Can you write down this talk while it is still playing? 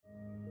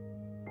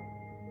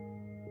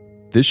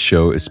This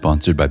show is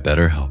sponsored by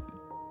BetterHelp.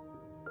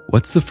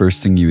 What's the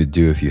first thing you would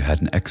do if you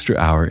had an extra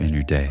hour in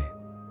your day?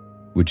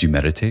 Would you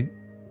meditate?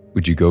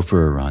 Would you go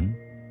for a run?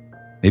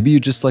 Maybe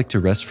you'd just like to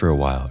rest for a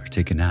while or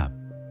take a nap.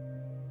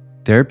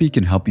 Therapy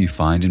can help you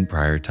find and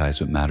prioritize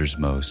what matters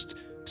most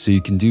so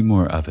you can do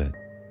more of it.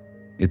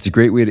 It's a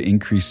great way to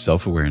increase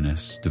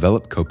self-awareness,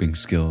 develop coping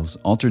skills,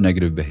 alter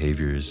negative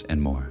behaviors,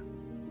 and more.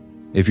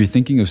 If you're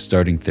thinking of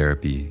starting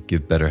therapy,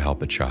 give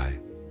BetterHelp a try.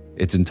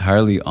 It's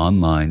entirely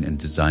online and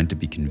designed to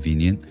be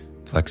convenient,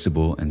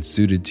 flexible, and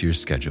suited to your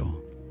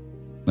schedule.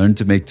 Learn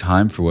to make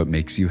time for what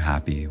makes you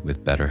happy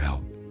with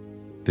BetterHelp.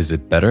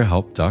 Visit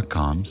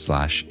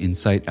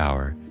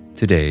betterhelp.com/insighthour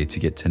today to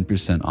get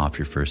 10% off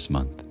your first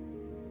month.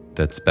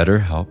 That's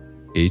BetterHelp,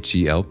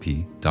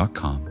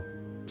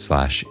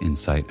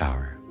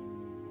 HELP.com/insighthour.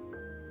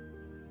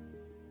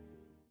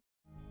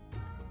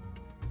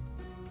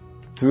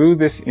 Through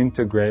this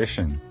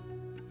integration,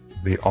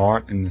 the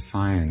art and the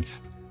science,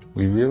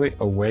 we really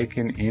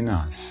awaken in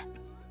us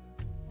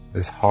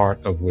this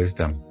heart of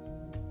wisdom.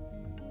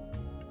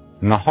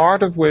 And the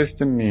heart of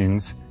wisdom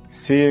means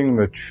seeing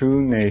the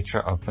true nature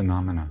of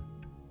phenomena.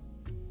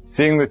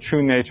 Seeing the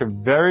true nature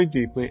very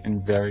deeply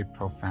and very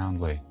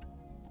profoundly.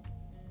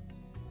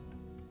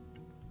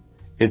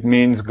 It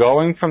means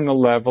going from the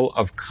level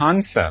of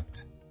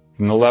concept,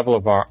 from the level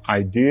of our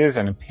ideas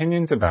and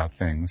opinions about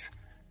things,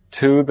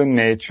 to the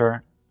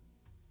nature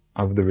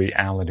of the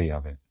reality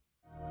of it.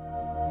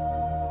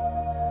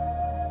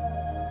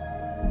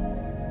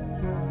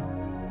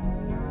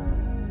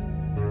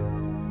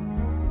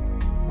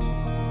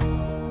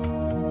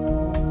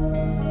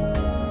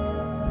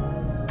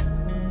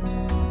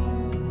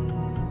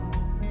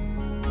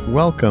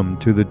 Welcome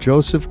to the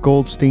Joseph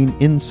Goldstein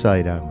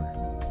Insight Hour.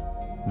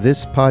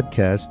 This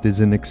podcast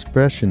is an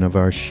expression of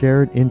our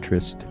shared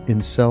interest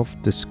in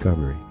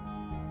self-discovery.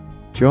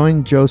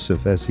 Join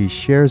Joseph as he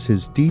shares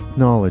his deep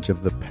knowledge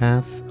of the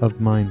path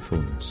of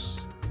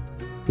mindfulness.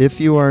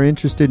 If you are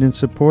interested in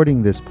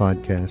supporting this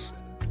podcast,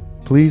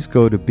 please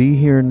go to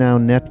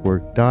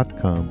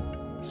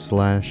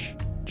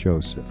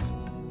BeHereNowNetwork.com/Joseph.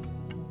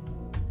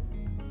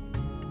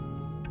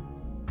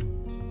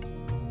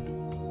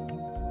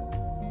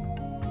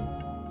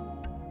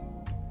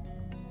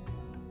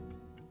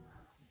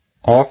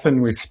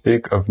 Often we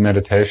speak of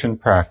meditation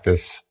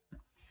practice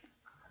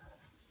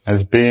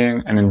as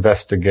being an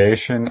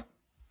investigation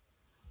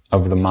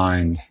of the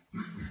mind,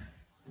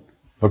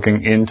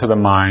 looking into the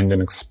mind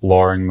and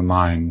exploring the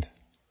mind.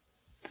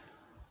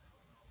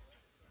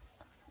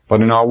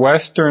 But in our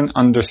Western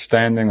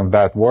understanding of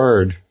that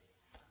word,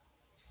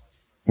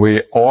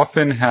 we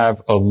often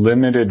have a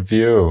limited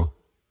view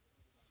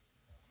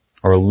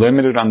or a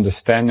limited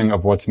understanding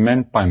of what's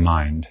meant by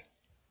mind.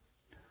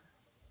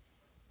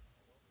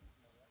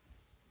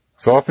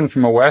 So often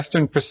from a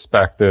Western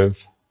perspective,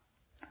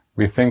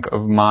 we think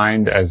of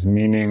mind as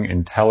meaning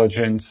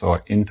intelligence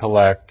or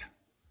intellect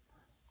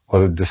or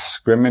the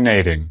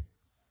discriminating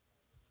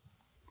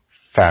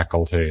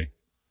faculty.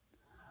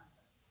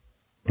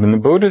 But in the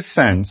Buddha's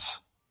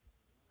sense,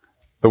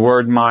 the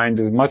word mind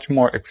is much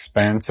more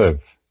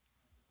expansive.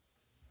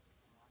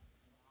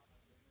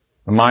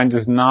 The mind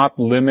is not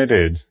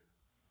limited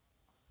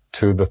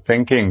to the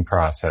thinking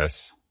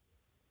process,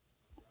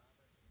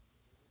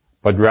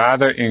 but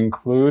rather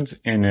includes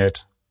in it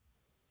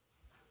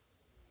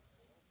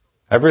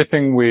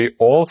everything we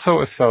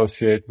also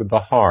associate with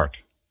the heart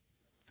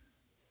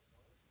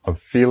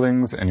of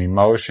feelings and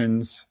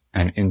emotions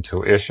and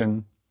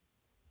intuition.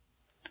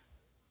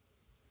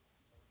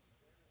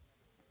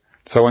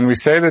 So when we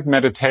say that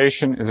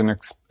meditation is an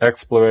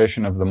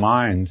exploration of the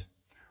mind,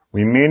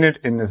 we mean it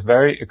in this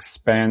very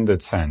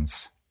expanded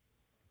sense.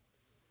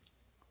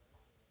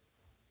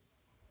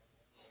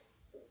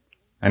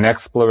 An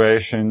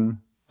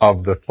exploration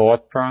of the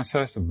thought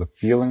process, of the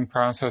feeling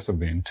process, of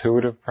the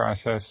intuitive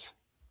process,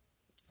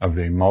 of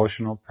the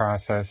emotional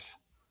process.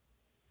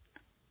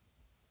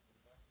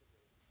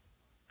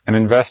 An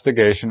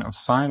investigation of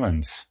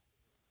silence.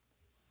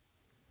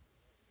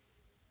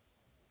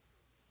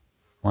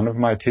 One of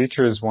my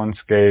teachers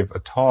once gave a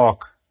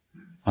talk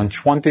on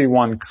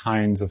 21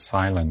 kinds of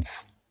silence.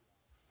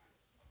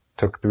 It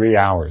took 3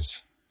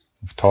 hours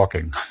of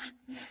talking.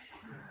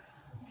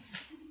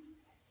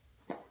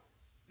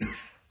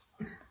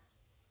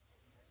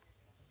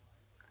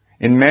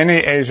 In many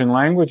Asian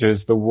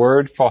languages, the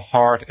word for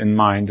heart and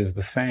mind is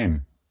the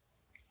same.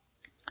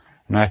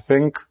 And I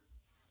think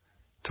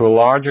to a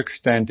large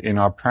extent in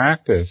our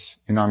practice,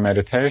 in our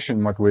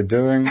meditation, what we're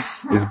doing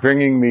is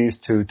bringing these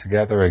two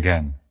together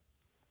again.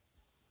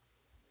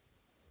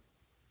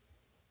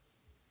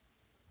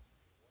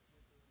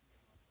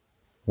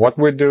 What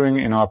we're doing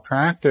in our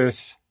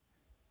practice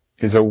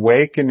is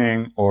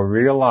awakening or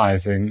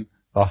realizing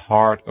the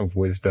heart of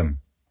wisdom.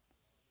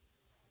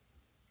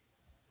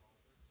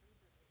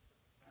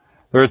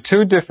 There are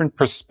two different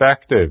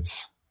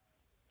perspectives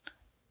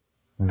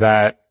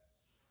that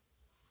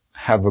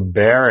have a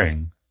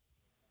bearing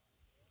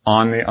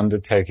on the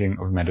undertaking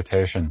of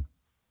meditation.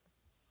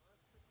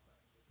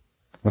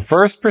 The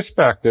first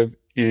perspective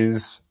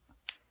is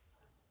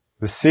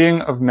the seeing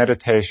of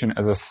meditation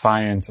as a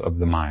science of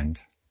the mind.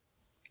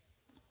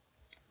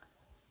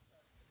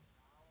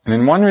 And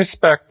in one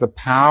respect, the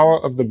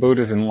power of the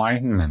Buddha's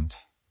enlightenment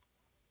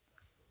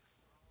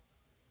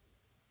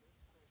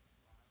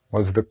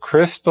was the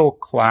crystal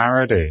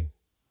clarity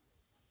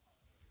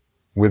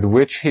with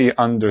which he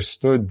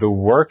understood the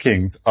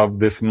workings of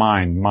this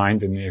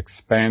mind in the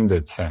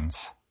expanded sense.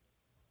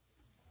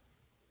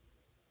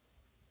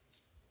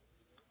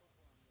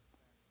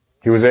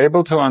 He was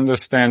able to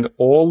understand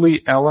all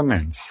the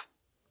elements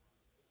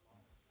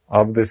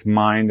of this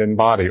mind and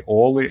body,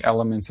 all the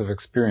elements of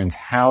experience,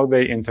 how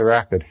they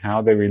interacted,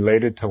 how they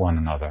related to one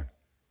another.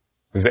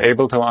 He was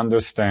able to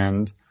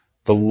understand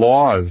the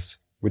laws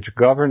which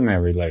govern their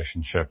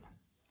relationship.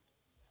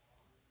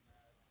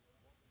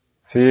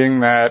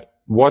 Seeing that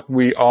what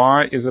we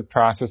are is a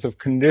process of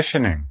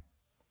conditioning,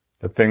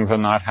 that things are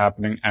not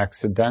happening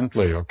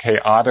accidentally or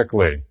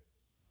chaotically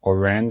or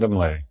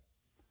randomly.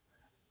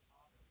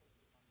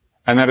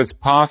 And that it's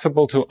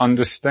possible to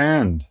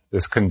understand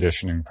this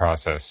conditioning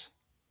process,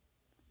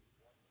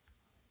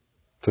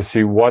 to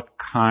see what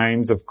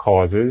kinds of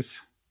causes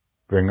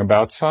bring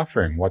about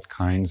suffering, what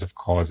kinds of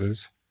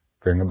causes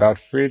bring about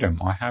freedom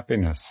or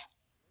happiness.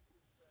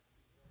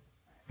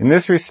 In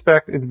this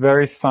respect, it's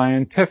very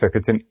scientific.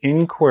 It's an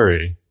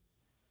inquiry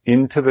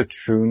into the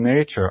true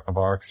nature of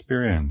our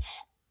experience.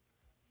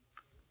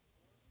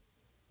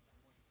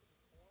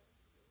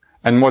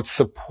 And what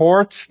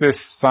supports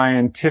this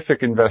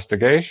scientific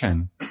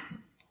investigation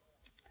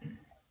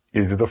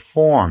is the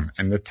form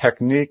and the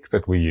technique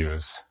that we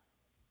use.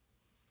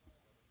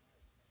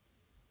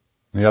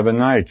 The other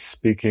night,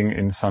 speaking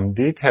in some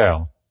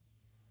detail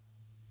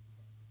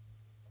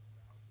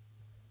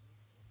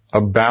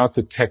about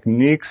the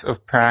techniques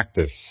of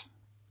practice,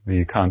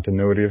 the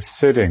continuity of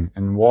sitting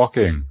and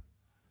walking,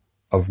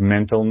 of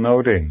mental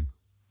noting,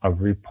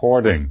 of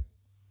reporting.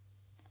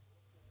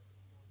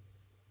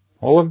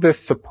 All of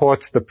this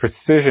supports the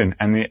precision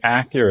and the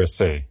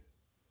accuracy.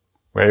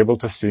 We're able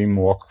to see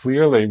more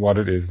clearly what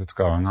it is that's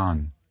going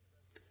on.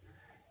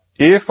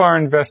 If our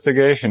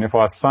investigation, if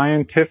our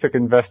scientific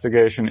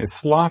investigation is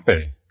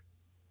sloppy,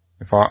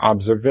 if our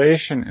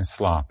observation is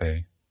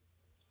sloppy,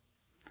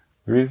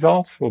 the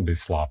results will be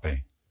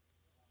sloppy.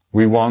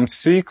 We won't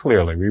see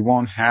clearly. We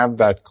won't have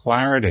that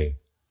clarity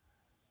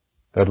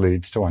that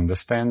leads to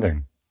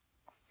understanding.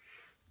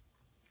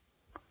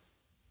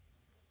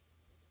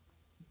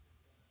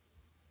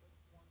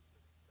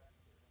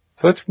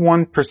 So that's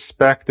one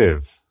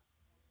perspective.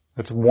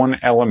 That's one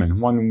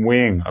element, one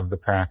wing of the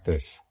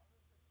practice.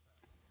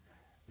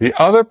 The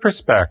other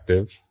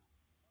perspective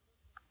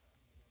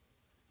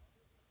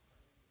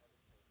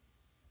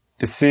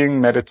is seeing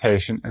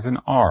meditation as an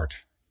art.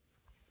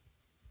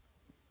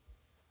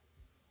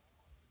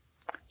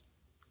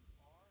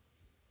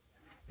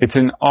 It's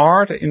an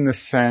art in the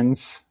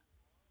sense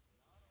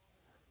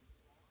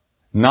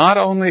not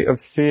only of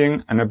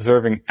seeing and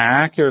observing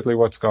accurately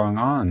what's going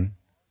on,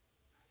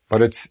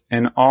 but it's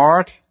an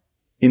art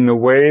in the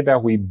way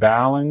that we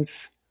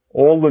balance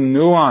all the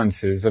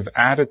nuances of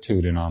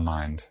attitude in our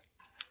mind,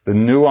 the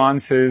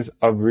nuances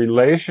of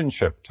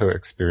relationship to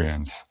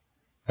experience.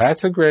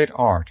 That's a great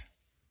art.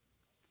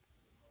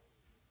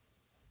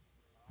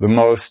 The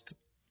most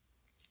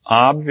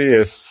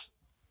obvious,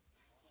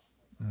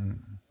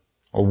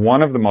 or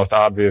one of the most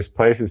obvious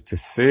places to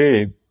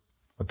see,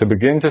 or to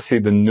begin to see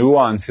the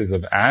nuances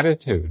of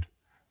attitude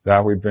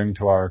that we bring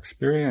to our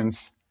experience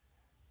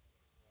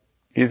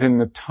is in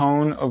the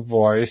tone of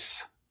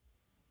voice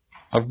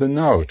of the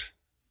note.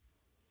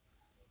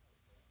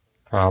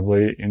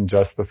 Probably in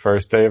just the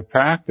first day of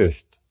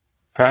practice,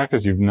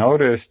 you've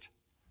noticed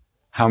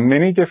how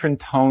many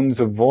different tones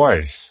of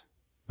voice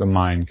the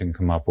mind can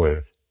come up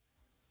with.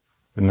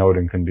 The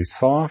noting can be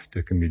soft,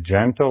 it can be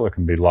gentle, it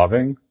can be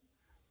loving.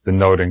 The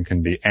noting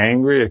can be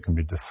angry, it can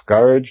be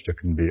discouraged, it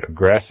can be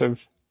aggressive.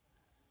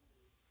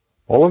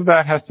 All of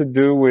that has to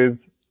do with,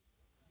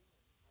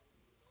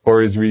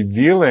 or is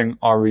revealing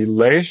our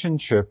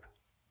relationship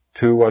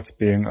to what's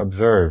being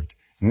observed.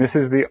 And this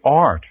is the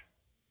art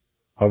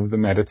of the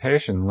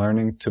meditation,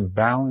 learning to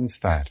balance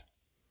that.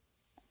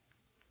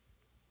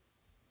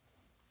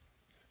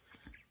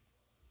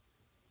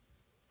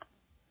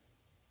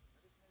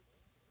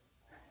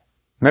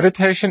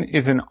 Meditation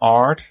is an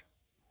art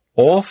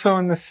also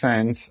in the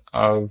sense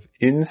of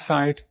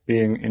insight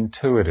being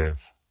intuitive.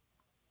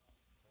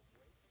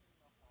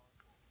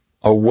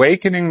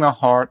 Awakening the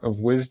heart of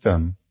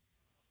wisdom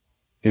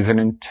is an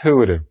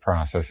intuitive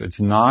process. It's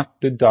not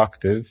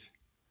deductive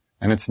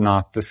and it's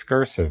not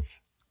discursive.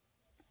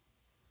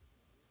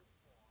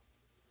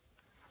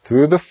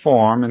 Through the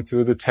form and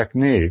through the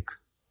technique,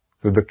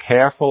 through the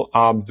careful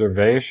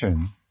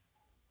observation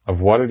of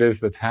what it is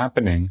that's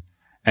happening,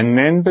 and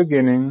then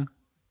beginning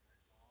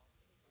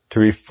to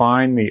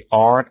refine the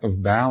art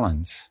of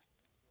balance,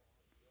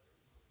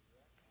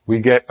 we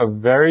get a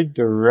very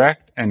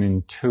direct and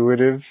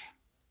intuitive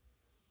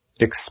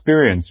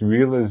experience,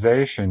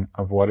 realization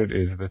of what it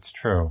is that's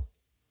true.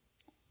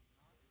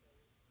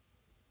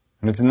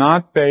 And it's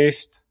not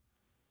based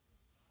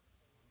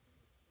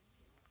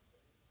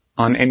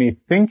on any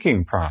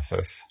thinking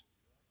process.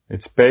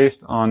 It's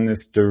based on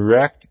this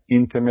direct,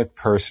 intimate,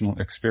 personal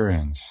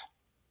experience.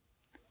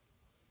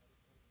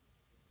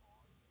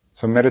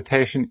 So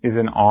meditation is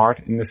an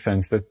art in the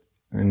sense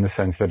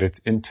that it's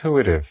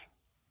intuitive.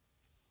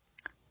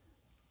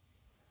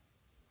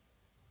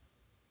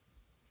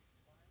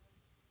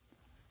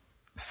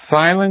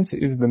 Silence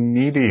is the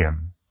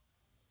medium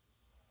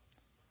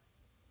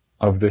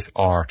of this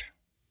art.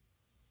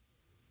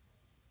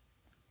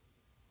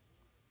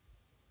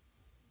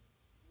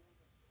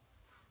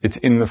 It's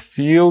in the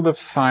field of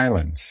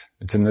silence,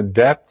 it's in the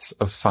depths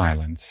of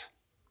silence,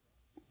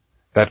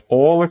 that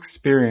all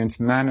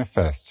experience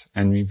manifests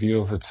and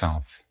reveals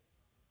itself.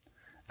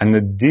 And the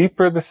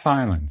deeper the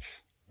silence,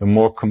 the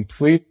more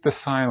complete the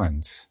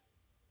silence,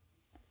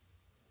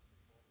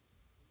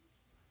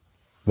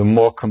 the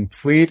more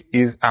complete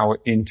is our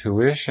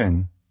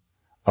intuition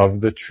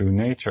of the true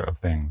nature of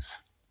things.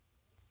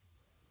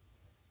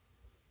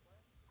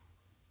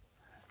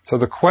 So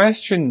the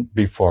question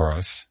before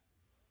us,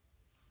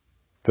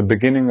 the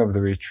beginning of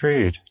the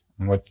retreat,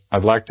 and what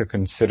I'd like to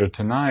consider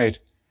tonight,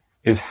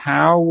 is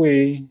how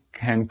we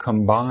can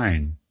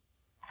combine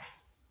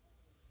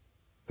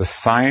the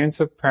science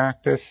of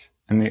practice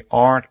and the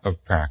art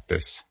of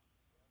practice.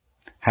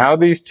 How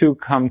these two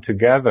come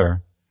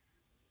together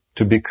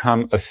to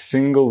become a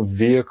single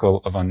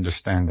vehicle of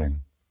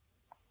understanding.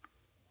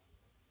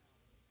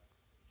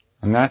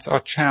 And that's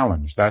our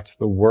challenge. That's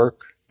the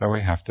work that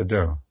we have to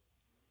do.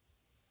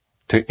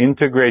 To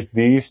integrate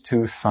these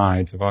two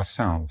sides of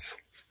ourselves.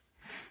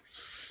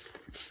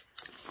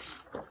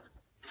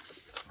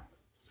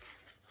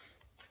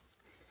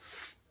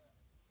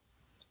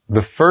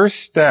 The first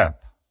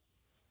step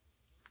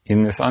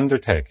in this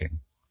undertaking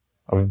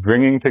of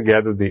bringing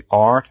together the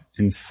art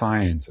and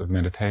science of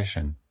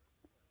meditation,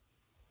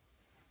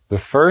 the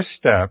first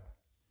step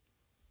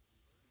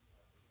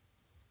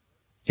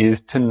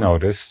is to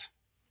notice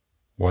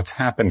what's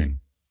happening.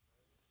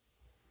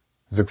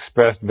 It's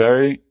expressed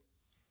very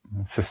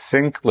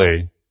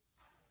succinctly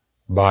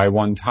by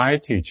one Thai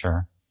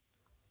teacher,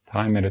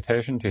 Thai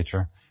meditation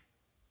teacher.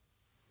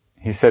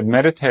 He said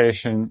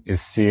meditation is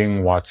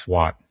seeing what's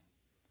what.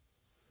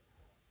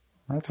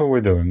 That's what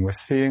we're doing. We're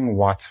seeing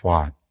what's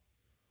what.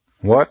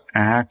 What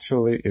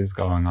actually is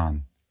going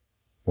on?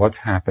 What's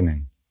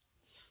happening?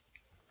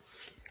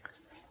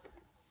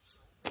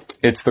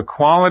 It's the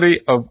quality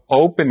of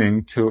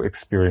opening to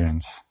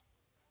experience.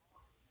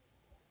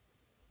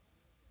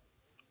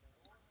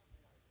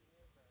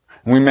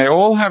 We may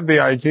all have the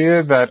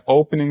idea that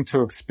opening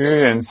to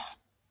experience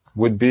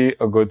would be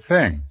a good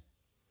thing.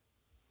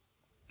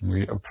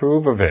 We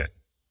approve of it.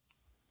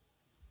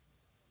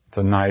 It's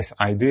a nice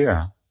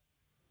idea.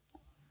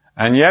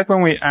 And yet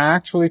when we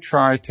actually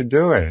try to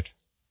do it,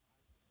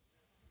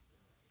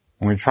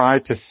 when we try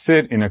to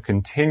sit in a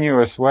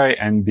continuous way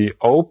and be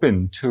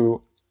open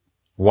to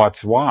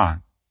what's what,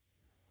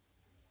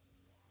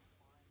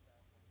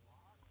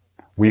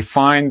 we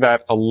find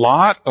that a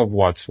lot of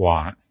what's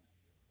what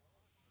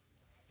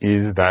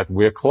is that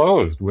we're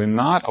closed. We're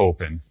not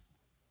open.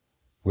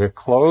 We're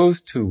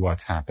closed to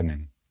what's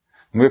happening.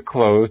 We're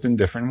closed in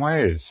different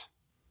ways.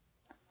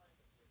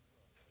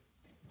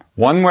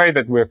 One way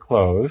that we're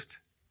closed,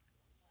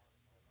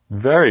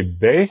 very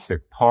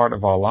basic part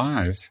of our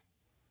lives,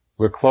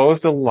 we're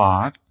closed a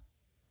lot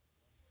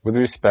with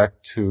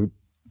respect to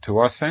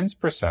our sense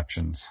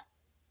perceptions,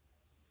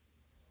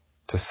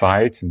 to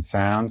sights and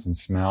sounds and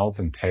smells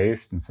and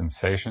tastes and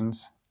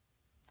sensations.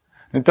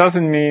 It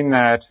doesn't mean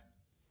that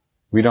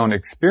we don't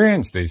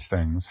experience these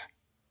things,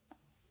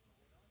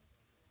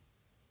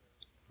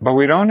 but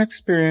we don't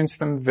experience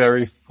them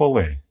very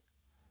fully,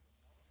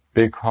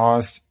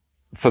 because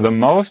for the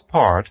most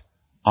part,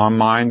 our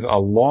minds are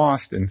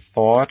lost in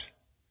thought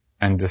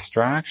and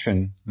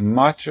distraction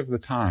much of the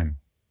time.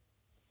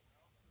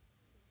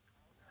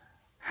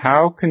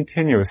 How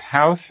continuous,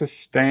 how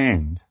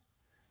sustained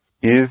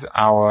is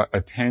our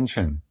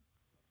attention,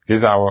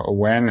 is our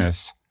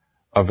awareness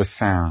of a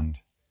sound?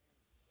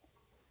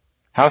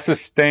 How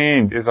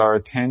sustained is our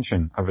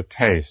attention of a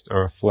taste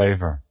or a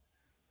flavor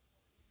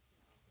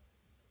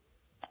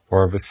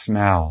or of a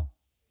smell?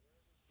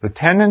 The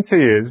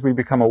tendency is we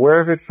become aware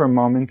of it for a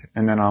moment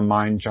and then our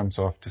mind jumps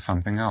off to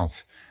something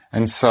else.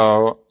 And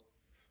so,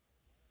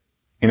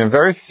 in a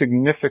very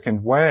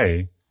significant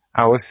way,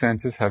 our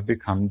senses have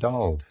become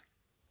dulled.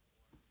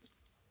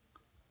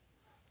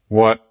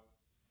 What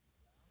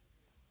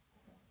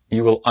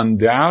you will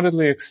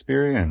undoubtedly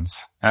experience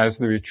as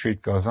the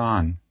retreat goes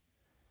on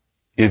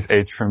is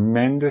a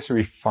tremendous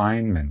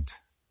refinement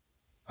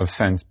of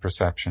sense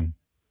perception.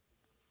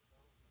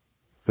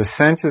 The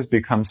senses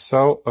become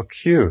so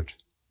acute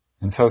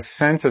and so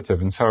sensitive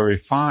and so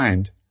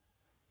refined,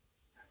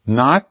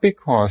 not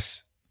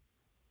because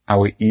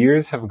our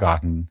ears have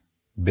gotten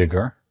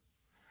bigger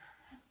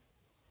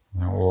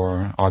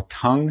or our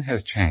tongue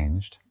has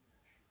changed,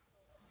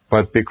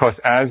 but because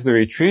as the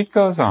retreat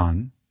goes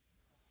on,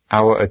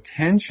 our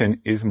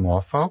attention is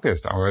more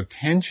focused, our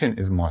attention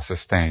is more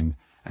sustained,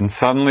 And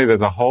suddenly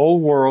there's a whole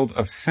world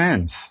of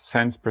sense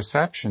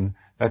perception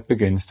that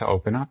begins to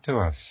open up to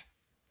us.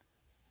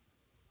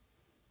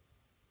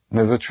 And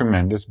there's a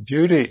tremendous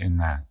beauty in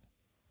that.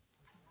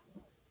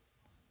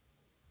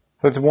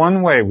 So it's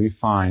one way we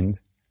find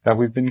that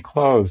we've been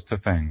closed to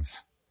things.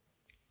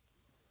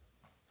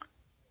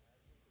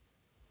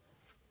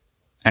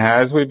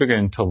 As we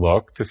begin to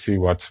look to see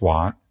what's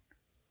what,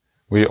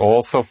 we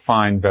also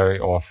find very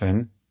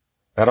often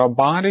that our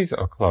bodies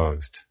are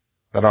closed.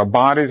 That our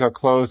bodies are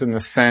closed in the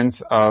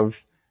sense of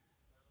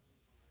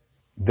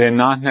they're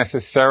not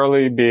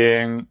necessarily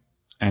being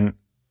an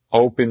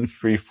open,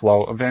 free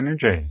flow of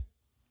energy.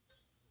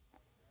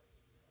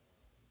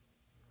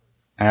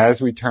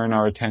 As we turn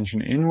our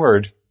attention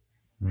inward,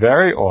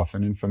 very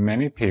often, and for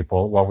many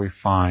people, what we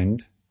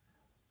find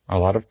are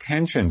a lot of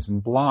tensions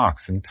and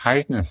blocks and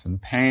tightness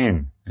and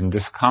pain and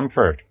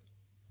discomfort.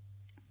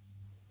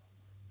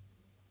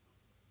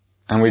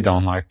 And we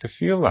don't like to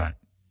feel that.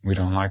 We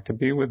don't like to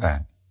be with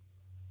that.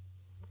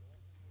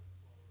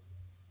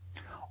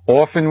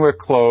 Often we're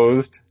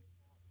closed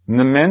in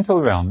the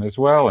mental realm as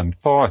well, in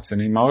thoughts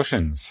and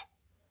emotions,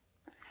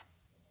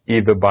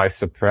 either by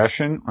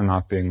suppression or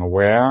not being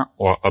aware,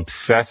 or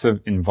obsessive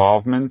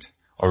involvement,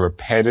 or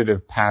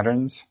repetitive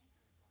patterns.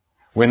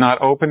 We're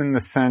not open in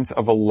the sense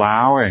of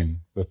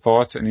allowing the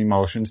thoughts and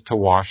emotions to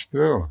wash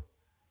through,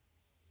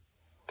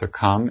 to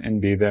come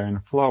and be there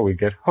and flow. We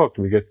get hooked,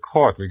 we get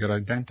caught, we get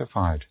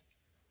identified.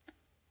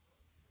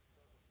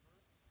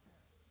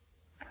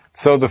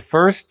 So the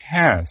first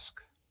task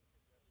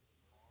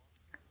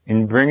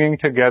in bringing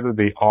together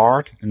the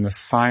art and the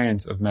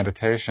science of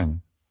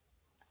meditation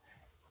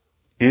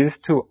is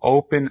to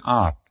open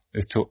up,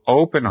 is to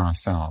open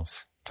ourselves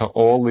to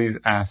all these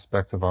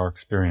aspects of our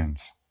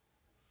experience,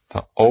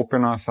 to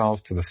open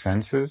ourselves to the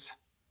senses,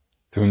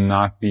 through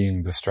not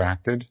being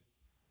distracted,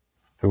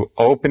 through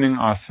opening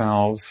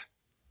ourselves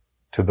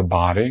to the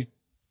body,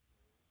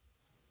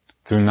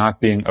 through not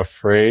being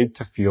afraid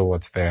to feel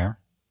what's there,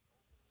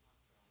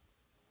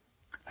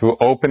 through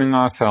opening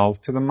ourselves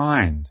to the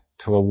mind,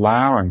 to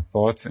allowing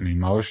thoughts and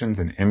emotions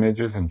and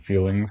images and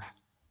feelings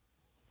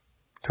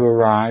to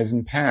arise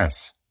and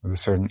pass with a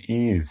certain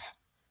ease.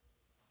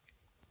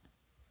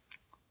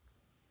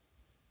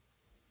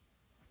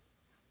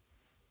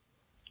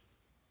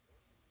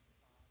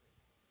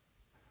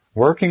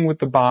 Working with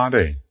the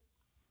body,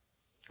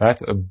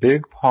 that's a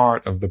big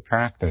part of the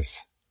practice.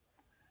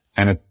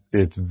 And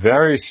it's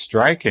very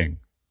striking,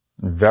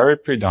 very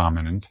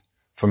predominant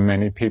for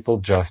many people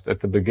just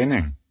at the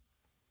beginning.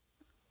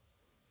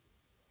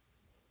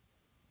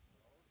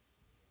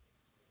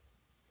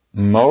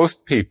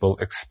 Most people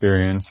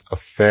experience a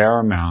fair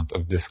amount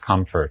of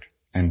discomfort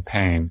and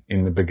pain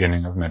in the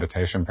beginning of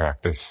meditation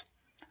practice.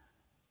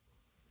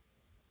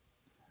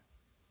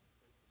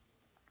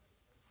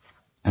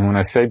 And when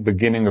I say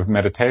beginning of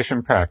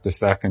meditation practice,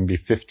 that can be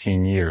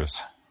 15 years.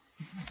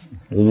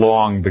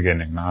 Long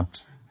beginning, I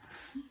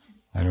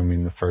don't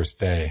mean the first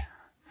day.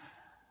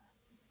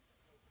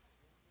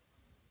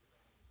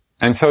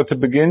 And so to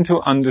begin to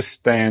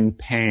understand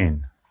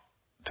pain,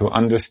 to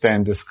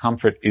understand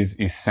discomfort is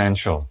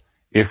essential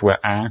if we're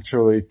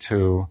actually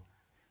to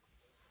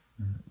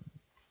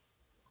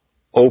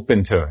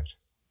open to it,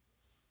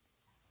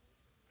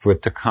 for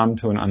it to come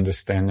to an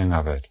understanding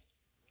of it.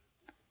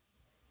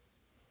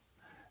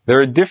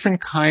 There are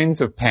different kinds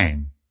of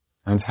pain,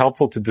 and it's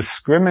helpful to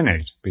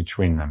discriminate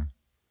between them.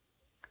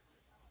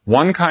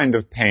 One kind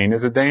of pain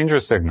is a danger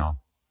signal.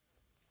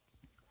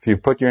 If you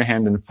put your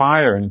hand in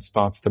fire and it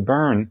starts to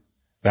burn,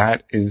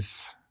 that is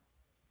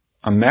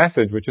a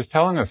message which is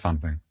telling us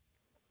something.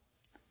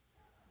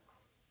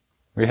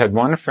 We had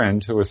one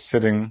friend who was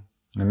sitting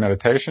in a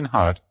meditation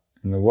hut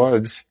in the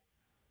woods,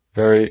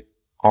 very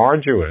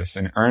arduous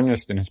and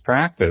earnest in his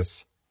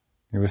practice.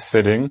 He was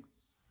sitting,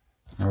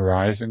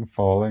 rising,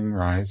 falling,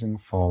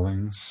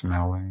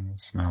 smelling,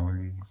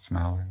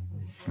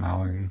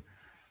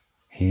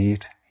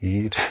 heat,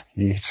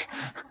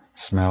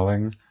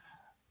 smelling,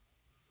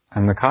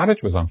 and the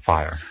cottage was on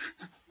fire.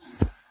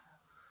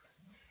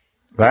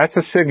 That's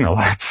a signal,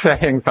 that's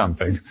saying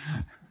something.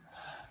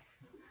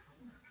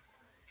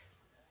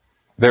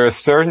 There are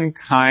certain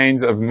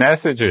kinds of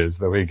messages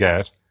that we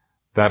get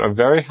that are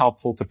very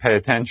helpful to pay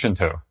attention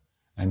to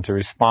and to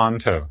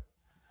respond to.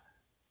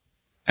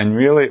 And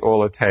really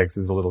all it takes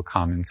is a little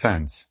common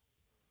sense.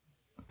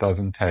 It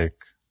doesn't take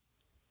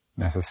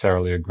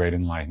necessarily a great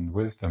enlightened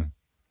wisdom.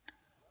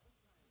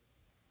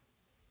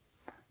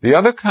 The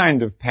other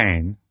kind of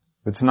pain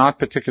that's not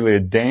particularly a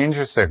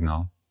danger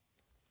signal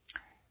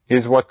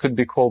is what could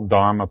be called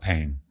dharma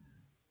pain.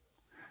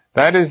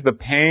 That is the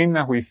pain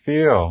that we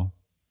feel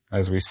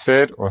as we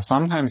sit, or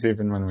sometimes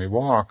even when we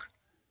walk,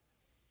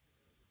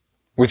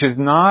 which is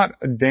not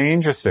a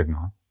danger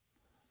signal,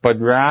 but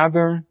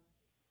rather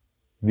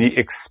the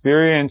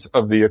experience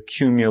of the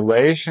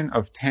accumulation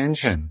of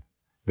tension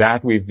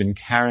that we've been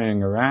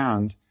carrying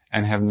around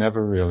and have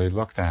never really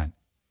looked at.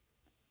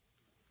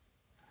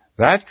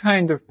 That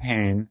kind of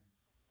pain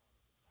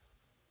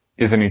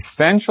is an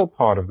essential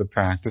part of the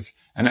practice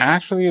and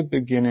actually a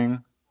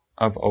beginning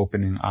of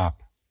opening up.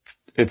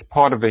 It's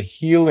part of a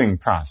healing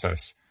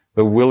process,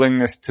 the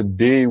willingness to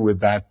be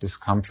with that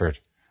discomfort.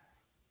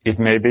 It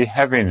may be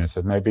heaviness,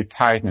 it may be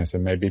tightness,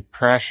 it may be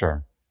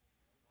pressure,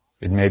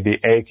 it may be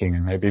aching,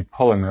 it may be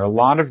pulling. There are a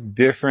lot of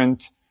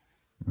different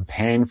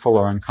painful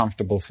or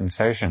uncomfortable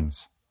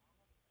sensations.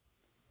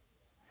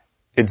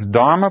 It's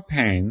Dharma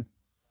pain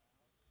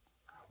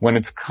when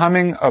it's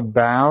coming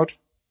about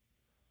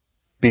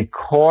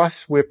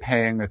because we're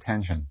paying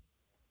attention,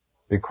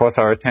 because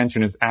our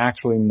attention is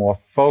actually more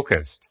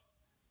focused.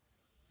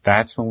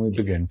 That's when we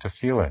begin to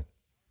feel it.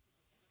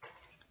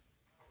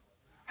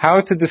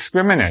 How to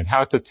discriminate,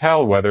 how to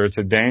tell whether it's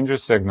a danger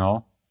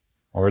signal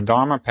or a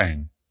Dharma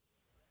pain.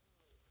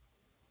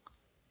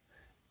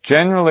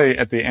 Generally,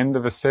 at the end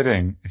of a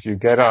sitting, if you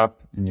get up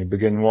and you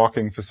begin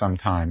walking for some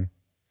time,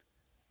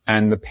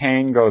 and the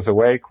pain goes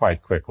away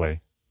quite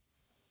quickly,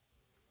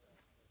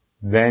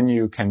 then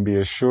you can be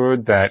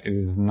assured that it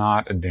is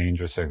not a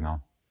danger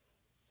signal.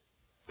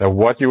 That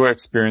what you are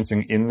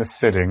experiencing in the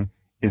sitting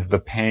is the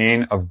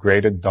pain of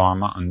greater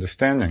Dharma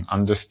understanding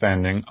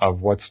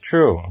of what's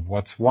true, of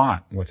what's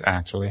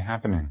actually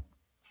happening.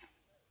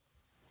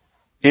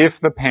 If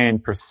the pain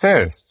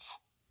persists,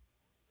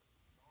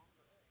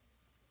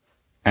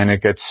 and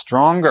it gets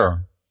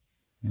stronger,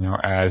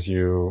 as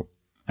you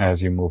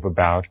move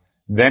about,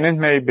 then it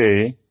may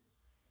be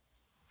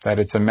that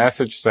it's a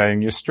message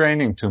saying you're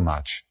straining too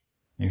much.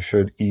 You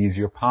should ease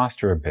your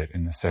posture a bit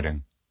in the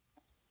sitting.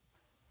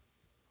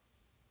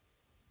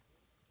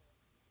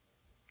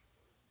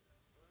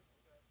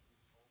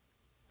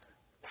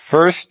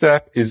 First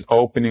step is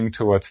opening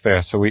to what's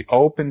there. So we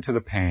open to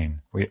the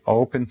pain. We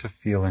open to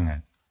feeling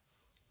it.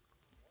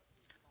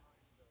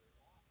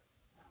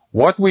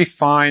 What we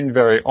find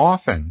very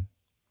often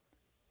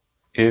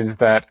is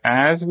that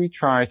as we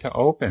try to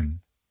open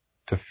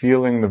to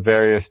feeling the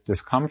various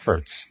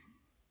discomforts,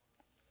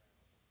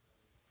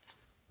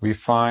 we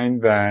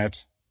find that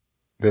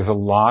there's a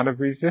lot of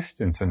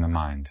resistance in the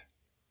mind.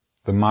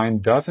 The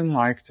mind doesn't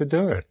like to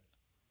do it.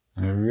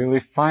 And it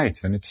really fights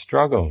and it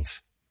struggles.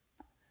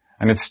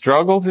 And it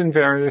struggles in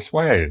various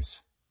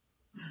ways.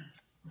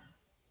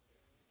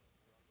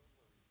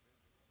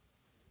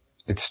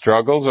 It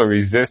struggles or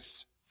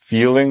resists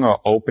feeling or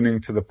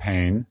opening to the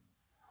pain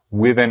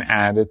with an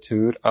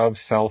attitude of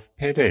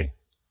self-pity.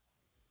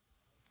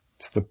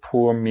 It's the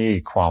poor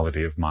me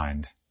quality of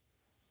mind.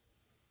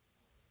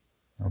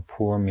 Oh,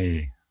 poor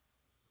me.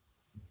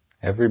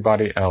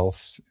 Everybody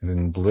else is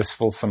in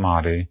blissful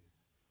samadhi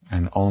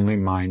and only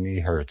my knee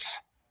hurts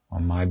or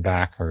my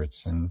back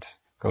hurts, and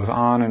goes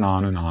on and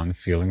on and on,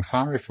 feeling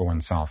sorry for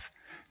oneself.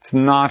 It's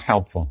not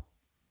helpful.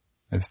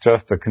 It's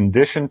just a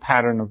conditioned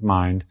pattern of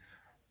mind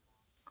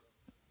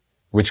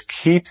which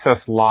keeps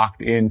us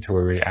locked into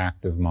a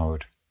reactive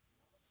mode.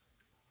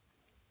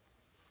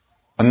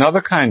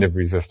 Another kind of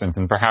resistance,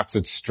 and perhaps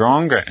it's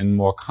stronger and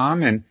more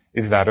common,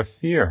 is that of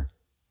fear.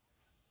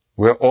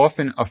 We're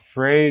often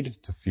afraid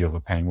to feel the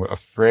pain. We're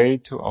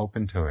afraid to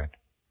open to it.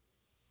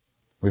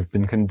 We've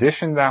been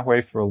conditioned that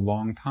way for a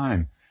long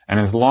time. And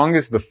as long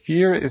as the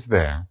fear is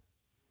there,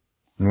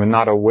 and we're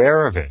not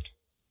aware of it,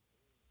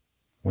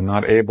 we're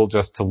not able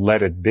just to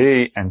let it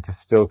be and to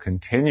still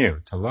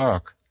continue to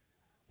look,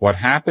 what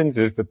happens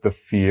is that the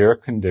fear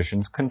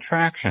conditions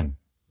contraction.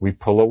 We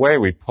pull away,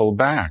 we pull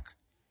back.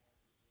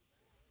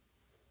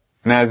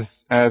 And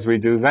as we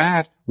do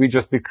that, we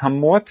just become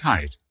more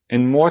tight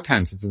and more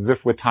tense. It's as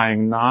if we're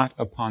tying knot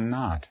upon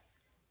knot.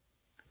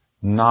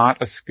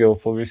 Not a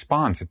skillful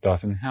response. It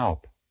doesn't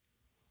help.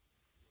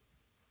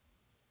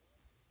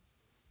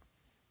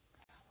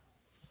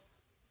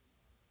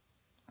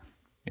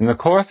 In the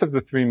course of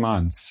the 3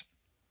 months,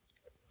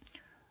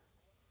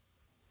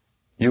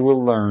 you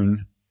will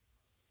learn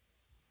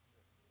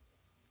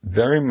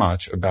very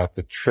much about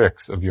the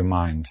tricks of your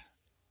mind.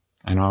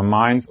 And our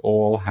minds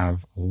all have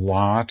a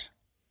lot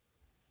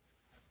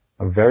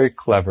of very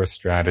clever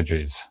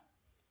strategies.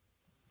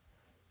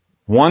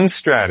 One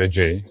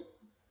strategy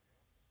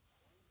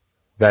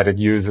that it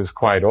uses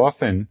quite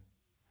often,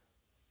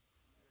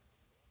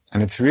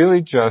 and it's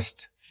really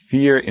just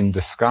fear in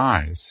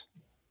disguise,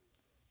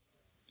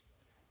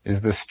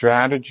 is the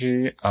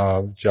strategy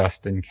of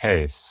just in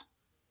case.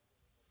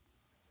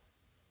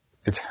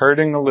 It's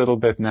hurting a little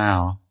bit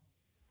now,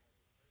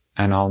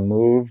 and I'll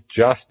move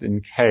just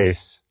in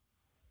case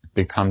it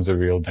becomes a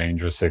real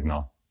danger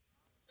signal.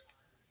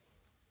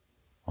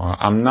 Or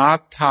I'm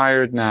not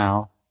tired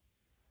now,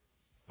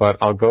 but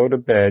I'll go to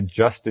bed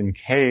just in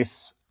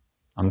case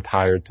I'm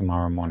tired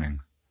tomorrow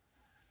morning.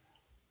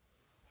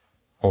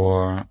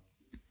 Or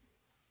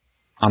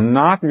I'm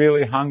not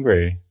really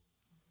hungry,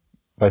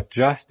 but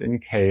just in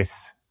case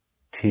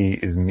tea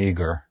is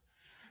meager,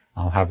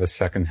 I'll have a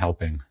second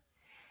helping.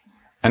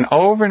 And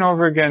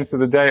over again through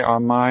the day, our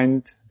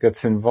mind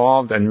gets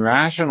involved and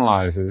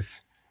rationalizes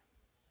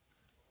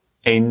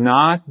a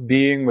not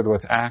being with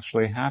what's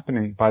actually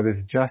happening by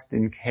this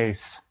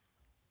just-in-case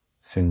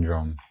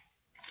syndrome.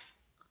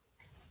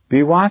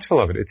 Be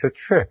watchful of it. It's a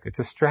trick. It's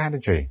a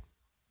strategy.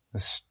 A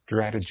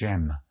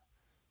stratagem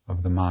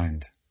of the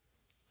mind.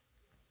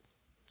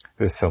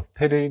 there's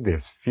self-pity,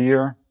 there's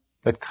fear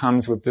that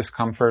comes with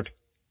discomfort.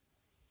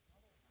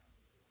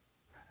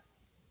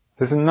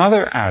 There's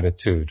another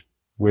attitude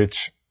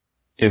which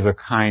is a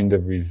kind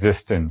of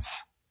resistance,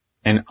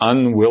 an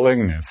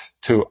unwillingness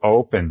to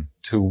open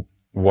to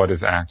what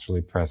is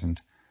actually present.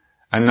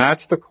 And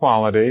that's the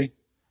quality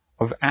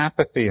of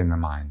apathy in the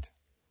mind.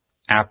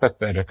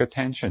 Apathetic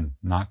attention,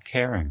 not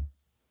caring.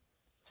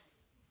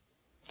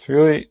 It's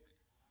really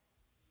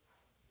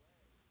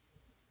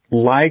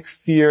like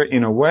fear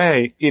in a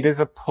way. It is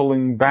a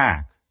pulling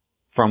back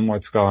from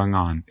what's going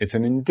on. It's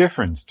an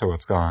indifference to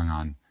what's going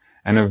on.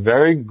 And a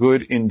very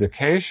good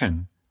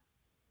indication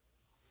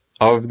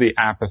of the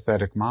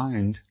apathetic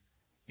mind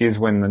is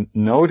when the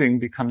noting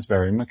becomes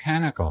very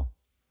mechanical.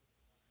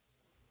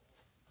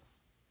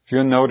 If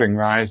you're noting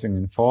rising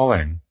and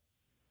falling,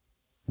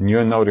 and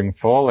you're noting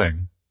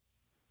falling,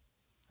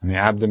 and the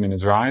abdomen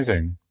is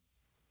rising,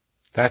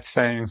 that's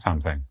saying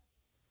something.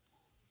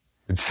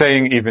 It's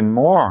saying even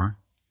more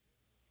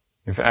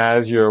if,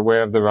 as you're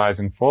aware of the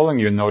rising, falling,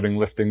 you're noting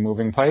lifting,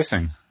 moving,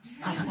 placing.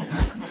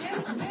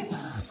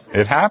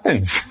 It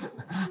happens.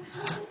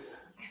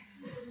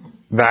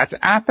 That's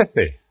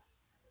apathy.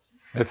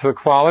 It's a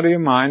quality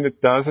of mind that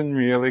doesn't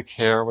really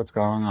care what's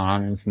going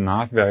on, and it's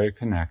not very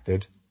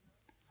connected.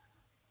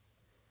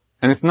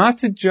 And it's not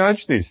to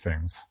judge these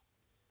things.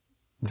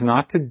 It's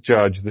not to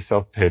judge the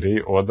self-pity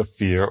or the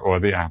fear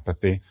or the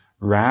apathy.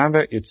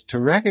 Rather, it's to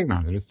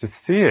recognize it. It's to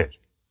see it.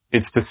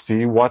 It's to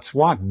see what's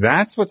what.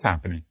 That's what's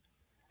happening.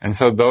 And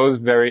so those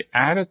very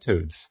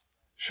attitudes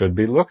should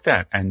be looked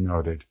at and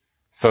noted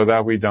so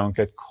that we don't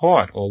get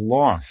caught or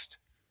lost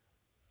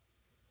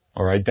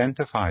or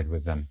identified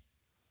with them.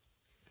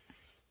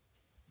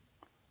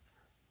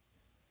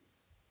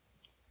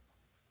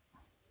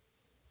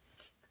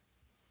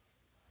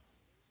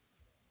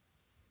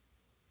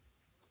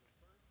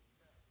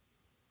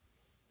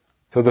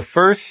 So the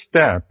first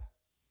step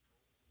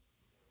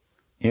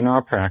in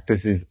our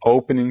practice is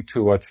opening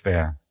to what's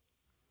there.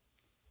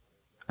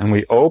 And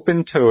we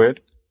open to it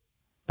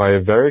by a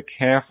very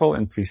careful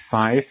and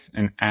precise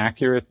and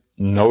accurate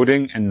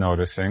noting and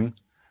noticing.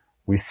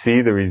 We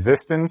see the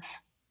resistance,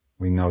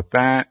 we note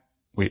that,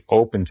 we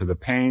open to the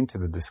pain, to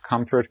the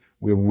discomfort,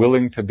 we're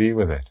willing to be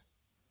with it.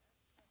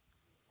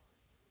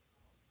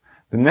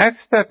 The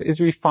next step is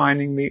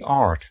refining the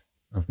art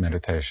of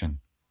meditation.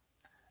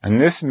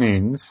 And this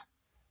means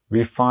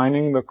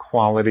refining the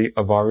quality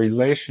of our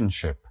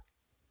relationship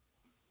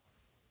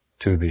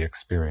to the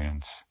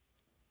experience.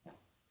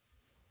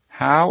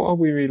 How are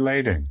we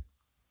relating?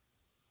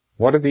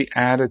 What are the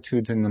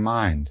attitudes in the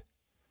mind?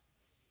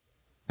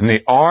 And the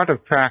art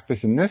of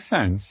practice in this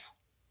sense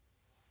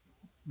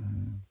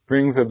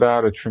brings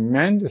about a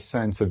tremendous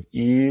sense of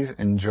ease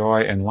and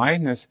joy and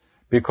lightness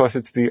because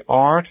it's the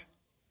art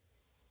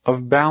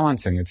of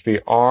balancing. It's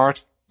the art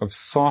of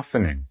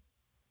softening,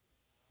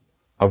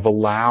 of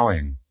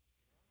allowing.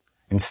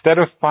 Instead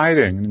of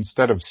fighting and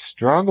instead of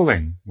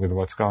struggling with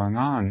what's going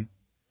on,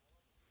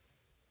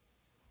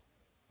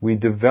 we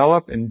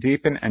develop and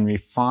deepen and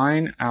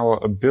refine our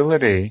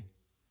ability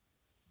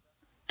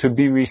to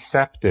be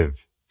receptive,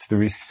 to the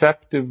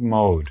receptive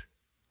mode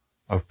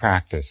of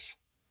practice.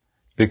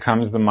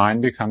 The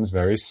mind becomes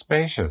very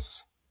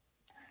spacious,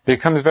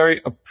 becomes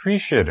very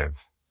appreciative.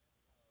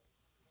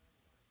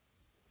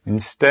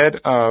 Instead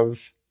of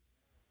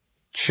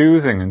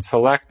choosing and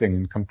selecting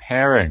and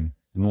comparing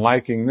and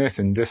liking this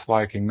and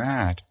disliking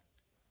that,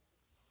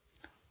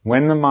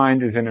 when the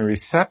mind is in a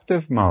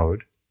receptive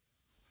mode,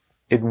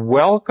 it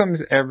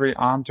welcomes every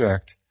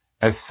object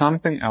as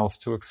something else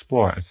to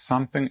explore, as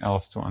something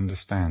else to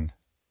understand.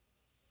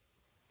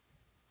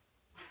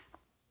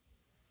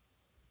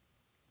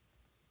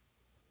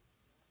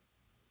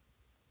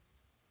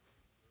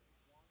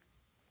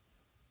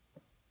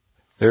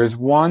 There is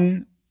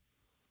one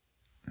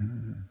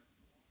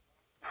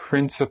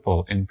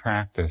principle in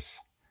practice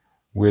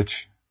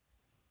which,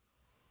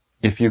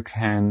 if you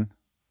can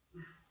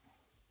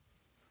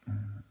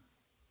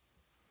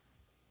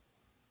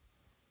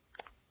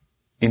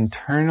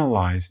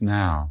internalize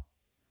now,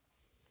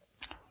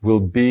 will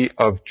be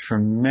of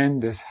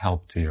tremendous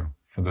help to you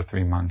for the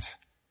 3 months.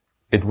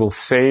 It will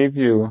save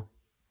you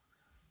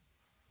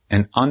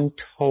an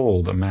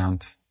untold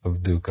amount of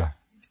dukkha.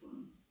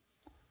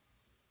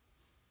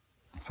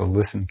 So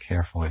listen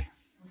carefully.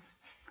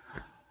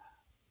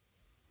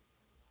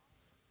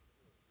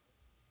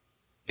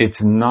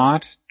 It's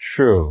not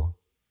true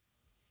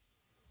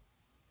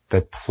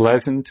that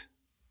pleasant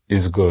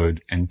is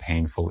good and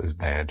painful is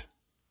bad.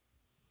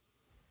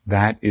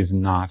 That is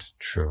not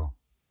true.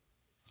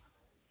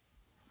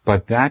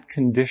 But that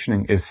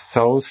conditioning is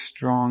so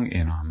strong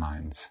in our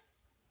minds.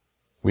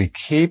 We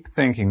keep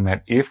thinking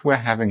that if we're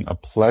having a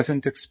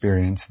pleasant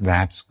experience,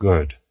 that's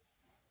good.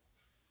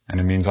 And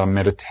it means our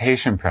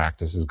meditation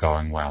practice is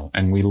going well,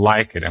 and we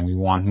like it, and we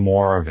want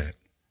more of it.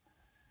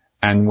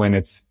 And when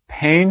it's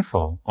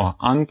painful or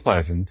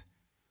unpleasant,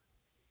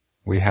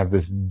 we have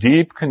this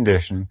deep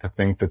conditioning to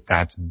think that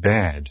that's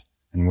bad,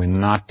 and we're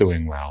not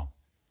doing well.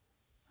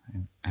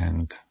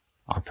 And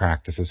our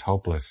practice is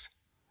hopeless.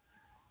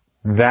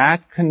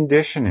 that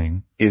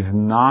conditioning is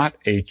not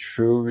a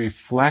true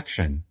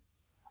reflection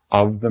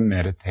of the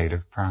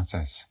meditative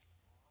process.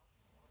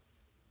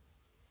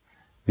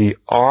 The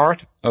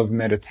art of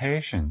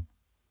meditation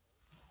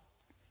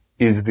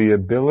is the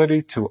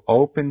ability to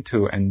open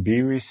to and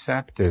be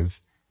receptive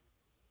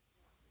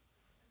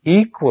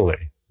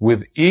equally,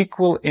 with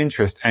equal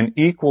interest and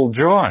equal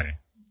joy,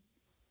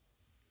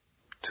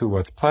 to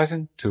what's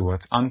pleasant, to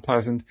what's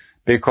unpleasant,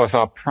 because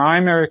our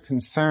primary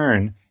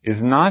concern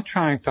is not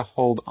trying to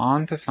hold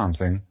on to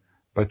something,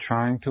 but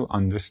trying to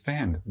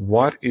understand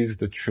what is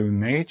the true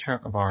nature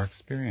of our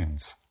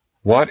experience.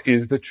 What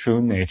is the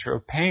true nature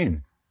of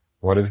pain?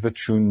 What is the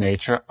true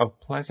nature of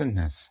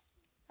pleasantness?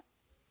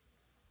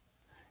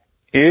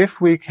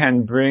 If we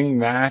can bring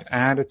that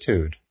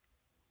attitude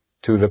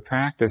to the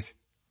practice,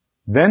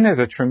 then there's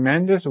a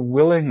tremendous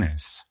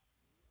willingness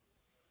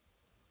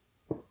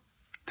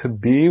to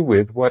be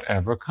with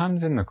whatever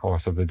comes in the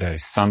course of the day.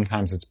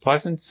 Sometimes it's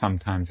pleasant,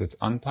 sometimes it's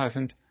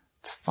unpleasant.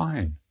 It's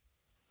fine.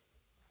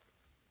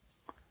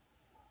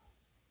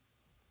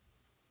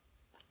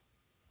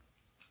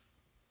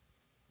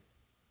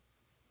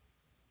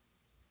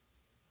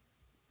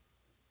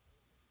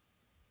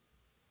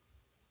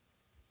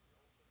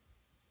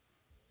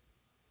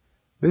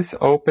 This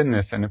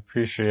openness and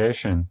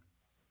appreciation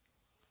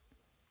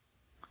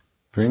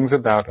brings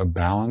about a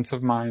balance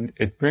of mind.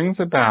 It brings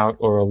about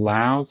or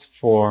allows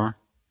for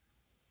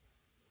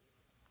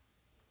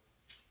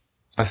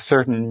a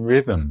certain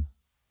rhythm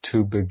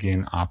to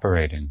begin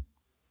operating.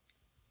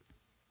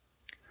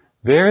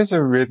 There's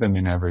a rhythm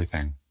in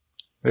everything.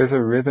 There's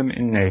a rhythm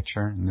in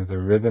nature, and there's a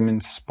rhythm in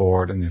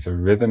sport, and there's a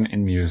rhythm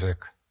in music.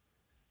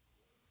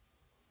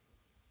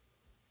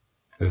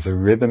 There's a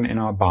rhythm in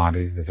our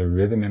bodies, there's a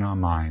rhythm in our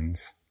minds.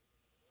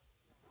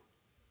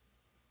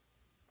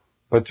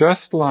 But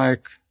just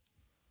like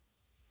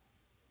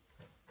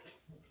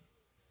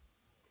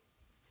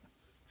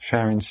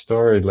Sharon's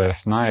story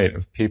last night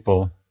of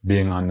people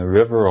being on the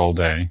river all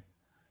day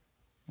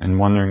and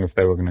wondering if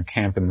they were going to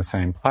camp in the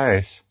same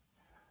place,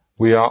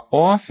 we are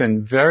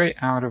often very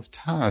out of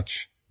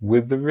touch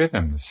with the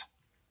rhythms.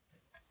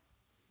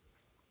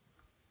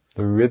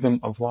 The rhythm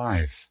of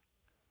life.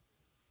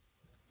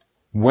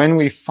 When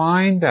we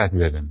find that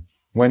rhythm,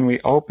 when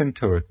we open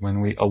to it, when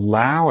we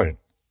allow it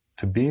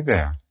to be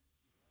there,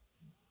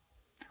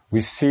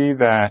 we see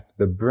that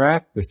the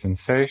breath, the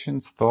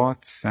sensations,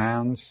 thoughts,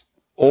 sounds,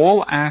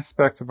 all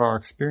aspects of our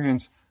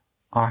experience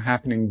are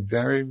happening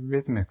very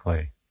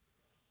rhythmically.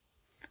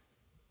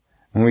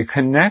 When we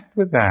connect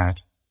with that,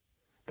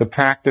 the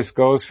practice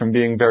goes from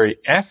being very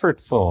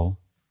effortful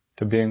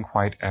to being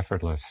quite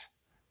effortless.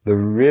 The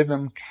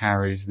rhythm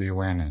carries the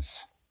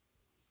awareness.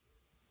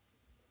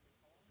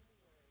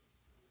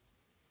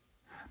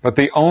 But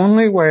the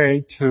only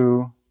way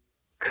to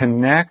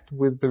connect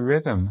with the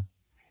rhythm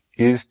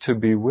is to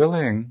be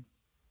willing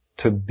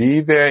to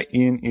be there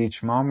in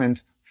each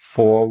moment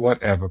for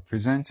whatever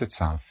presents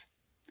itself.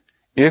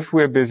 If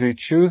we're busy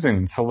choosing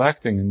and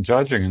selecting and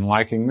judging and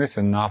liking this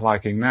and not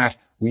liking that,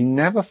 we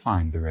never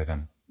find the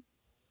rhythm.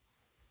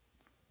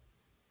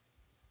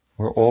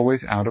 We're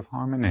always out of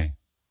harmony.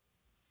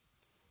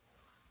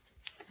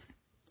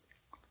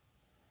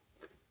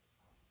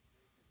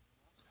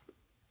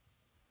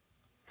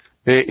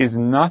 There is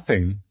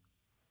nothing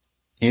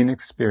in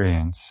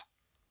experience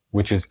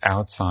which is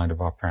outside of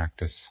our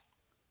practice.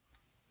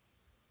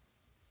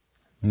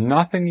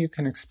 Nothing you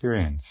can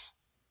experience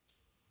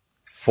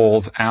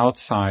falls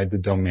outside the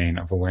domain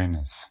of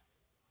awareness.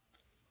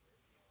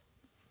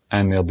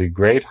 And there'll be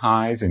great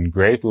highs and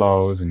great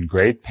lows and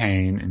great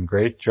pain and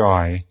great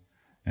joy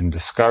and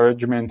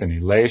discouragement and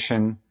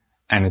elation,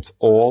 and it's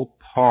all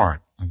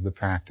part of the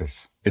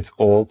practice. It's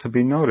all to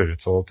be noted.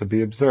 It's all to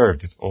be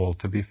observed. It's all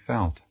to be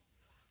felt.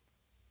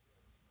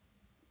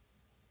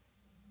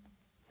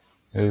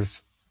 There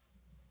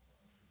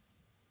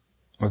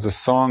was a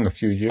song a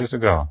few years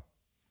ago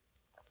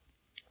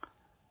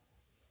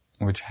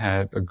which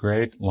had a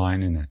great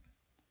line in it.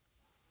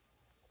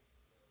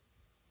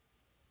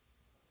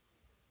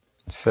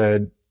 It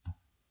said,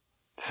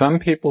 "Some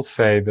people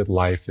say that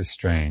life is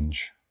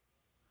strange,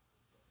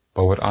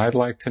 but what I'd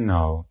like to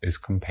know is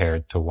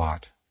compared to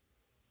what?"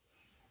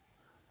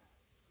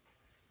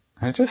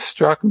 And it just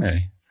struck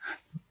me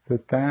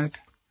that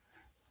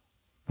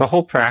the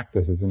whole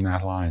practice is in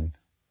that line.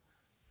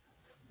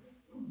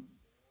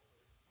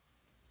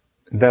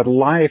 That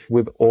life,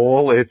 with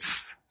all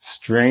its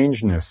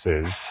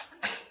strangenesses,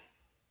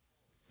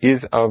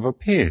 is of a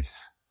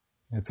piece.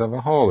 It's of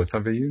a whole. It's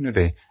of a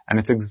unity. And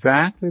it's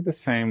exactly the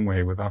same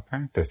way with our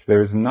practice.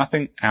 There is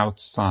nothing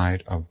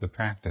outside of the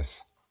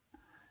practice.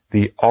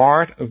 The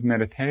art of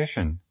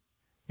meditation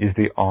is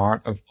the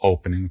art of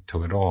opening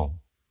to it all.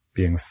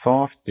 Being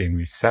soft, being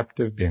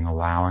receptive, being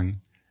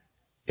allowing.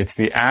 It's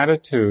the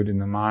attitude in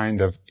the mind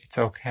of, it's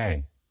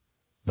okay.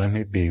 Let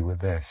me be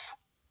with this.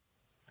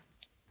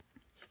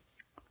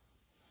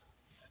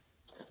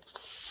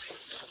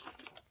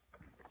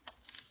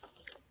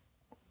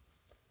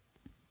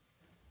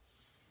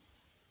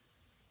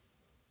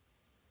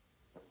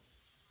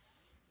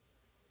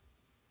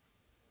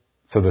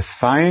 So the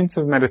science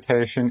of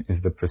meditation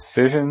is the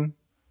precision,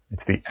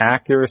 it's the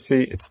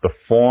accuracy, it's the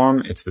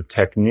form, it's the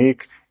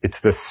technique, it's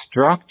the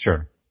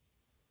structure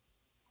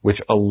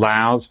which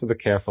allows for the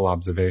careful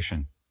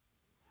observation.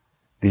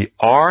 The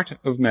art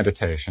of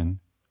meditation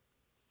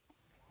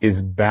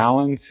is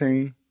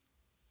balancing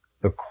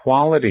the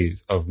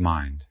qualities of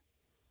mind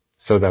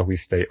so that we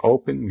stay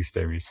open, we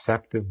stay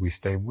receptive, we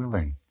stay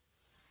willing.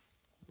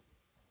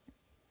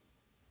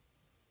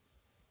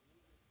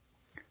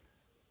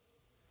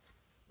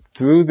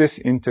 Through this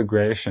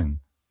integration,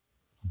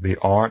 the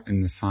art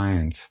and the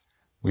science,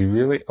 we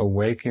really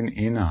awaken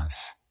in us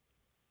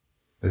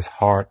this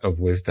heart of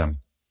wisdom.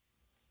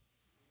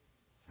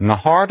 And the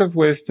heart of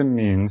wisdom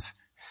means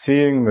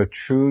seeing the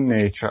true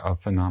nature of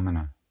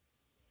phenomena.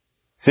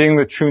 Seeing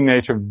the true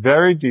nature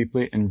very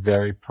deeply and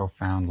very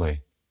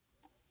profoundly.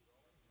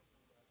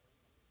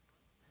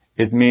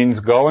 It means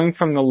going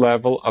from the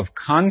level of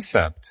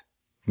concept,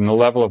 from the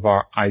level of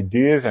our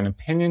ideas and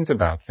opinions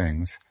about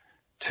things,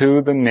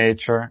 to the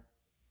nature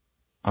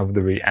of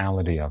the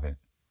reality of it.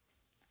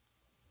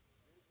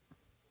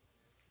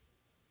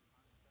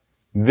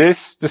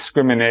 This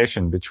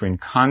discrimination between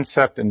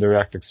concept and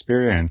direct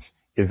experience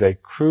is a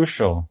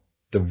crucial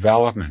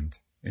development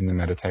in the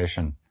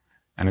meditation,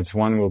 and it's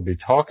one we'll be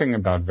talking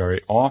about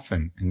very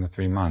often in the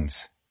 3 months.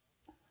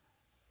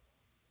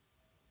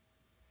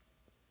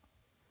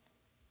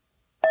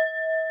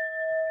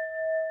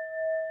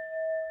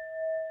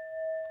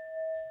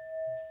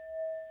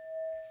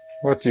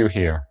 What do you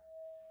hear?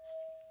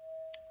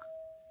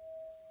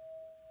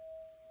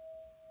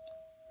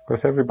 Of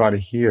course, everybody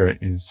here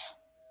is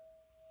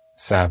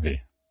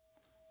savvy.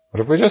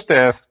 But if we just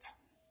asked,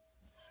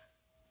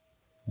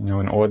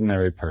 an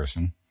ordinary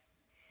person,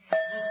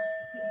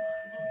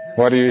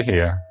 what do you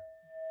hear?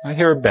 I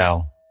hear a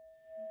bell.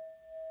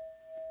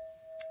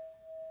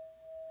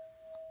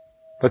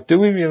 But do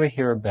we really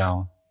hear a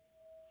bell?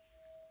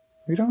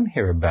 We don't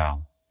hear a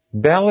bell.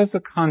 Bell is a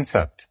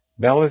concept.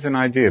 Bell is an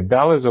idea.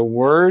 Bell is a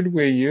word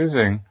we're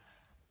using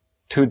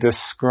to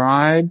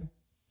describe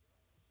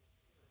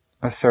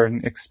a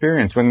certain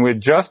experience. When we're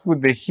just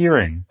with the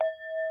hearing,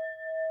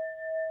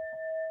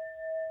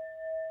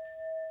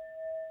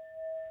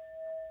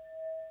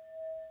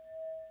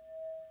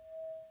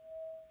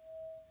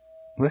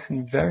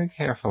 listen very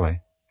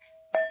carefully.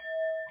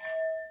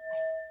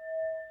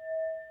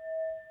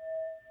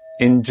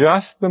 In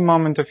just the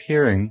moment of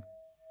hearing,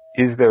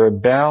 is there a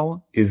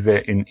bell? Is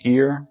there an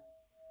ear?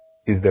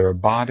 Is there a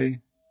body?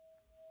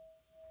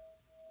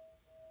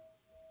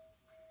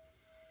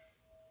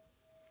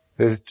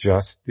 There's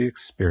just the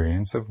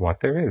experience of what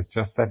there is,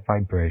 just that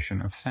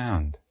vibration of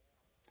sound.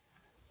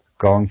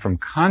 Going from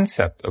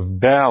concept of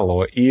bell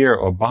or ear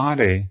or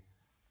body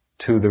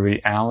to the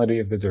reality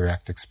of the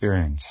direct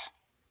experience.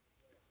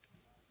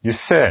 You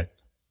sit,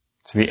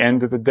 it's the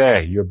end of the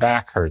day, your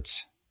back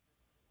hurts.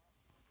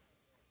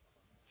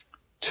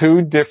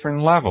 2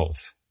 different levels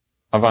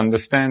of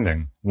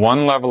understanding.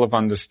 One level of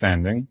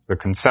understanding, the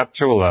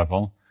conceptual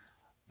level,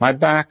 my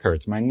back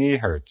hurts, my knee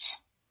hurts.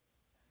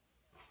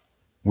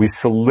 We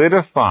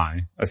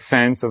solidify a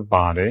sense of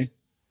body,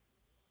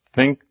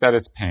 think that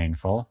it's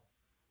painful.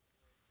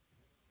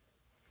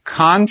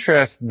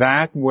 Contrast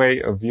that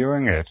way of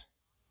viewing it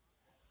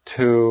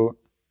to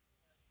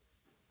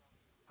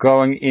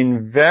going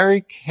in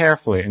very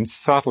carefully and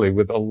subtly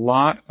with a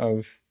lot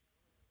of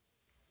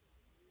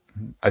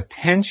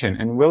attention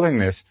and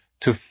willingness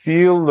to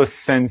feel the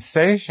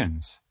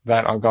sensations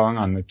that are going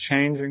on, the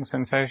changing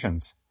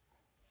sensations.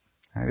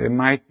 It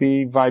might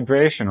be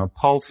vibration or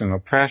pulsing or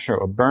pressure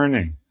or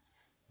burning,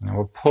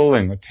 or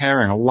pulling or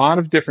tearing. A lot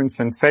of different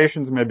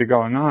sensations may be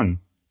going on.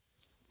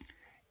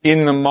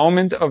 In the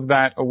moment of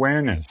that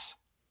awareness,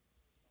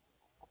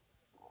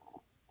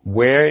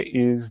 where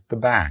is the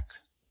back?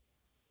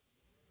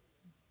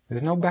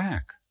 There's no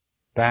back.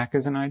 Back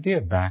is an idea.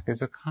 Back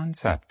is a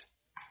concept.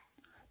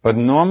 But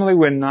normally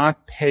we're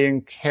not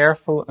paying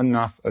careful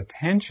enough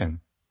attention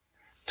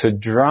to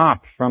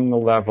drop from the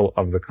level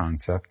of the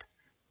concept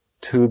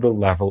to the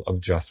level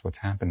of just what's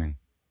happening.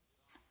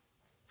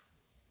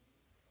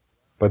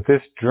 But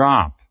this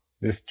drop,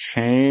 this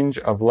change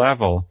of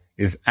level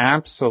is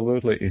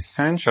absolutely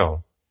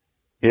essential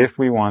if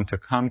we want to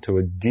come to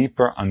a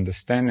deeper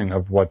understanding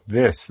of what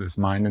this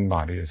mind and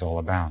body, is all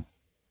about.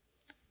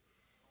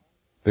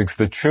 Because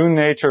the true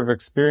nature of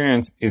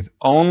experience is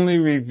only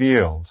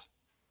revealed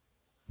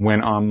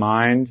when our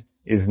mind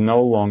is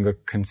no longer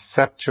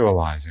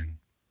conceptualizing,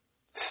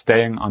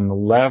 staying on the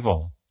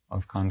level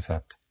of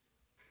concept.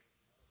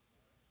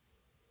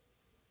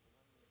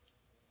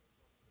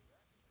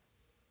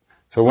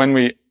 So when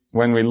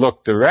we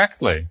look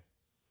directly,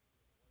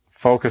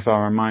 focus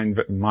our mind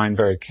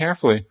very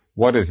carefully,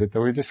 what is it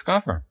that we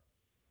discover?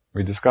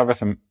 We discover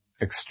some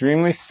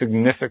extremely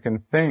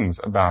significant things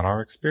about our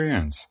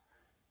experience.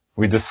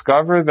 We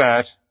discover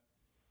that,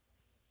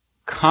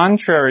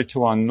 contrary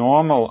to our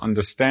normal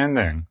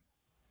understanding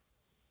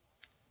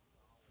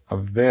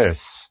of this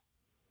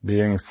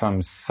being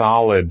some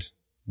solid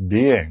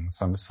being,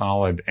 some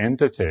solid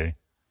entity,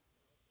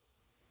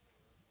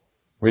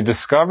 We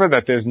discover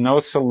that there's no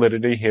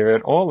solidity here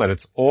at all, that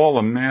it's all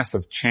a mass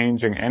of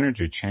changing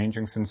energy,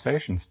 changing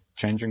sensations,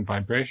 changing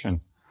vibration.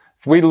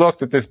 If we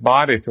looked at this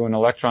body through an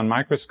electron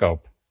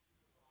microscope,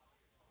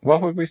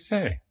 what would we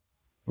see?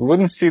 We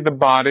wouldn't see the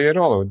body at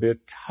all. It would be a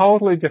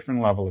totally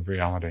different level of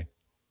reality.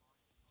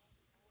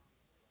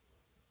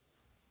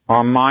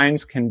 Our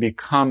minds can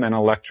become an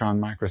electron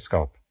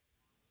microscope.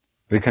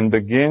 We can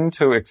begin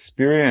to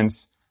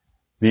experience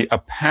the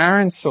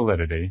apparent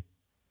solidity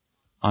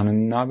on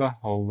another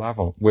whole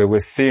level, where we're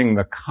seeing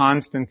the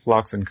constant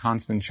flux and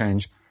constant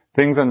change.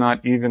 Things are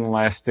not even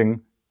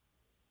lasting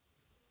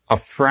a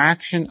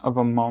fraction of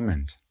a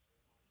moment.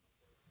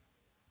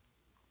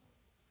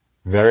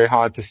 Very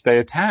hard to stay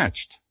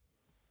attached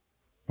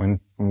when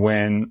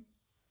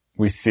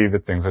we see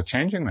that things are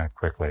changing that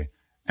quickly.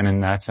 And in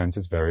that sense,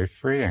 it's very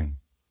freeing.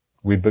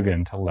 We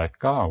begin to let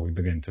go. We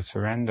begin to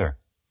surrender.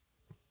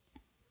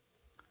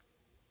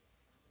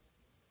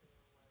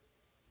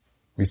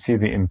 We see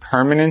the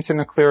impermanence in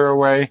a clearer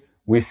way.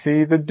 We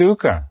see the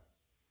dukkha,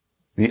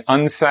 the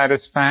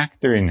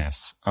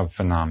unsatisfactoriness of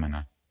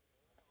phenomena.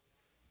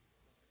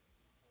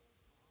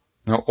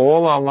 Now,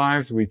 all our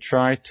lives we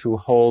try to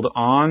hold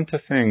on to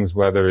things,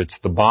 whether it's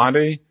the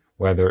body,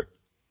 whether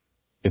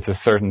it's a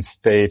certain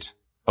state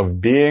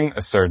of being,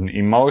 a certain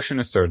emotion,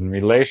 a certain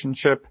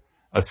relationship,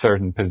 a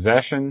certain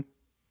possession.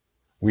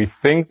 We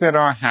think that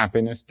our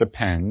happiness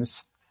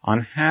depends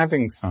on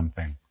having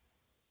something,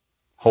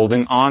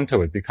 holding on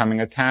to it,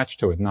 becoming attached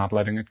to it, not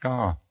letting it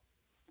go.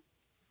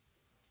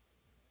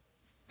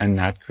 And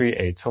that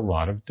creates a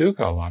lot of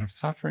dukkha, a lot of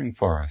suffering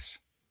for us.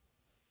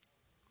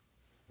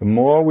 The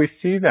more we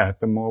see that,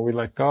 the more we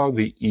let go,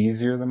 the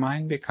easier the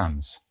mind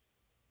becomes.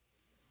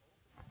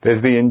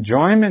 There's the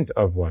enjoyment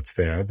of what's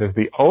there, there's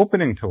the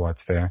opening to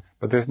what's there,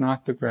 but there's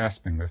not the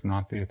grasping, there's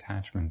not the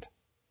attachment.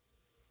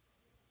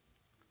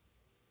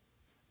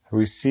 So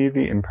we see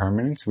the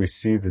impermanence, we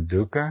see the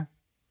dukkha,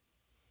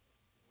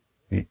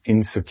 the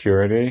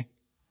insecurity,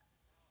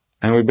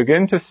 and we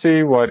begin to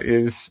see what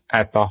is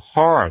at the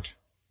heart,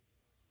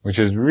 which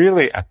is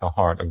really at the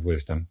heart of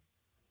wisdom.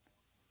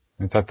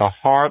 It's at the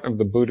heart of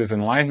the Buddha's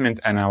enlightenment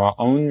and our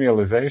own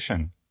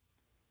realization,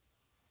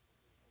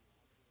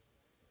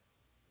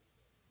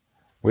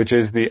 which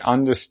is the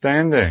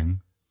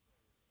understanding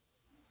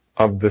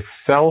of the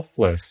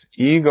selfless,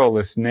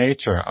 egoless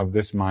nature of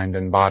this mind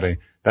and body,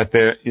 that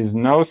there is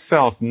no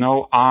self,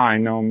 no I,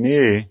 no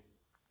me,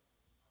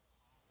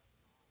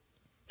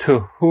 to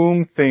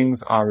whom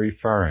things are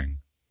referring,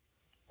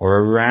 or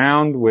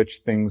around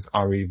which things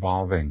are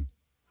evolving.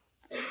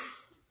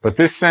 But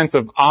this sense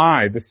of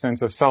I, this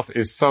sense of self,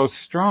 is so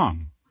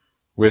strong.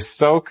 We're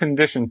so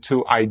conditioned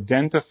to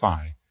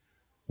identify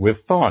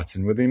with thoughts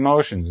and with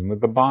emotions and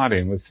with the body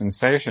and with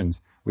sensations.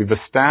 We've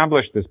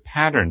established this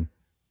pattern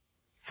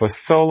for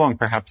so long,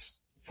 perhaps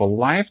for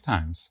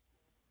lifetimes,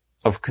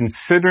 of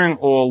considering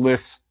all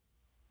this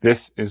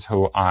is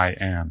who I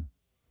am.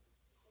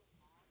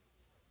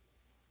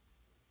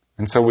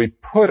 And so we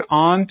put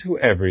onto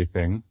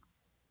everything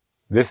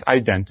this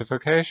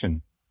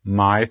identification.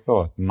 My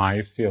thought,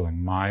 my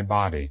feeling, my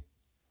body,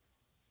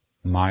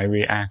 my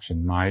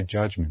reaction, my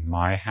judgment,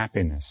 my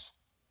happiness.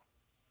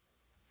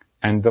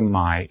 And the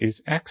my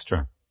is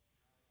extra.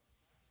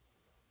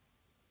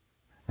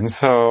 And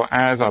so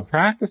as our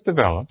practice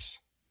develops,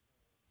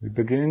 we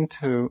begin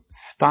to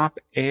stop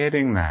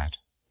adding that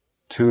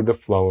to the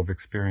flow of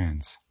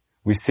experience.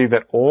 We see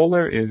that all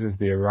there is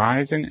the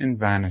arising and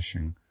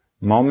vanishing,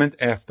 moment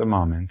after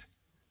moment,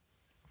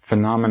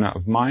 phenomena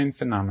of mind,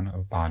 phenomena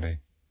of body.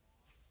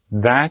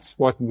 That's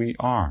what we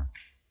are.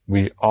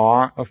 We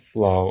are a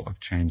flow of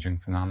changing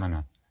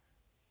phenomena.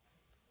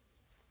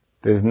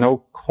 There's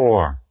no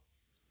core.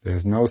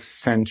 There's no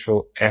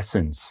central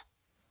essence,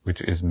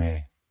 which is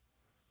me.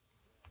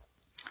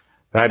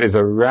 That is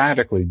a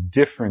radically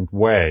different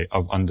way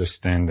of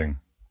understanding.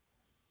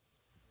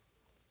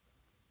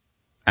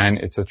 And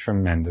it's a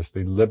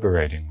tremendously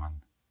liberating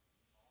one.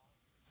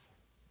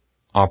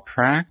 Our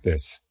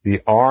practice,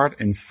 the art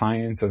and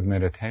science of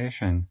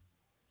meditation,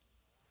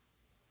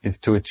 is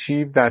to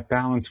achieve that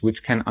balance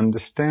which can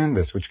understand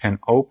this, which can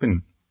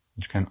open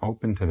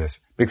to this.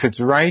 Because it's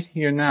right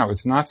here now.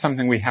 It's not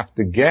something we have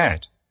to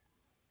get.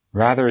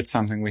 Rather, it's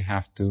something we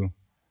have to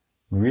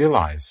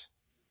realize.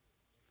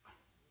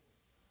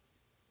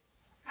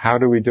 How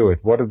do we do it?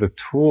 What are the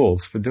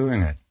tools for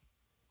doing it?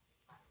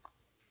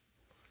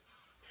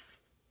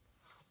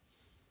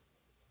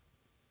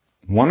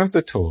 One of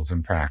the tools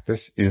in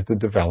practice is the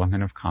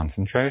development of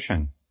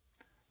concentration.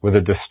 With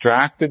a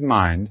distracted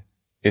mind,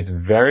 it's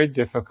very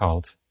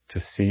difficult to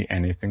see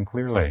anything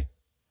clearly.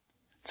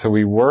 So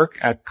we work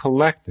at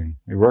collecting,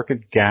 we work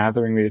at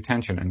gathering the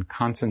attention and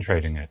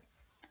concentrating it.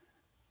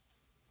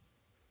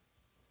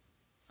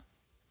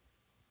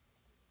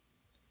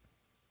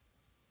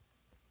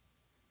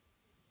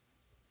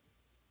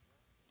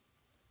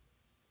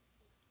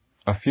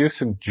 A few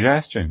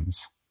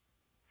suggestions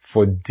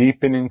for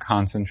deepening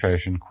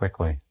concentration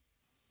quickly.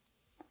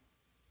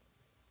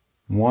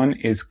 One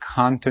is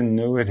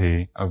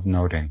continuity of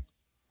noting.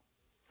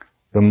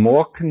 The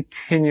more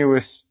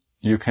continuous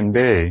you can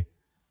be,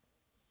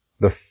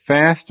 the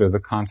faster the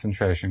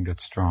concentration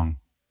gets strong.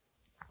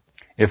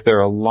 If there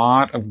are a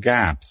lot of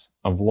gaps,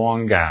 of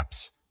long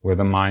gaps, where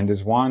the mind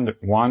is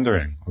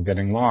wandering or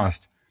getting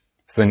lost,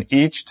 then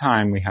each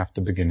time we have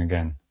to begin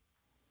again.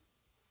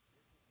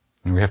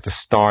 And we have to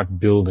start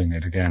building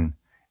it again.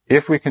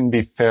 If we can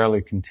be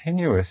fairly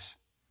continuous,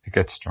 it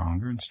gets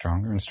stronger and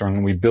stronger and stronger,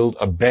 and we build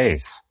a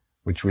base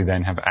which we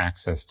then have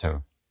access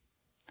to.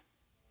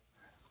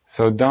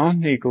 So don't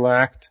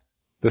neglect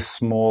the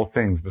small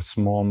things, the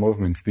small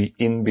movements, the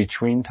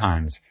in-between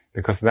times,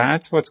 because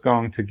that's what's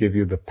going to give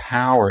you the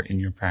power in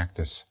your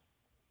practice.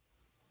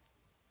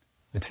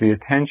 It's the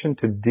attention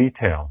to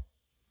detail,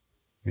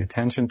 the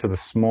attention to the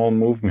small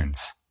movements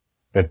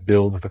that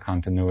builds the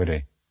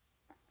continuity.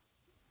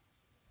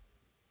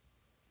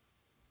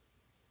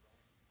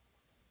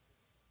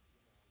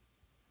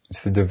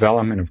 It's the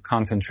development of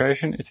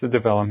concentration, it's the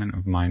development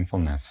of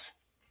mindfulness,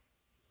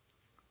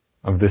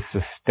 of this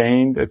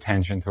sustained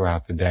attention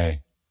throughout the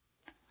day.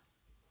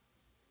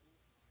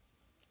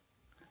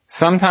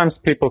 Sometimes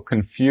people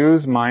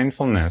confuse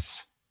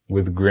mindfulness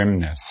with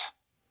grimness,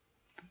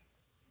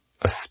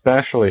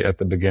 especially at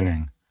the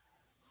beginning.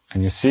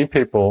 And you see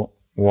people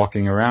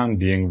walking around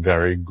being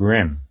very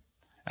grim,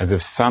 as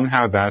if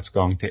somehow that's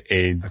going to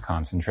aid the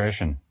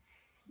concentration.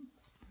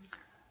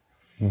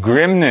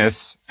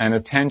 Grimness and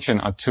attention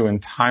are two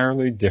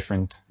entirely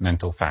different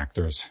mental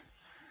factors.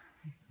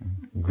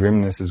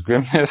 Grimness is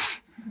grimness.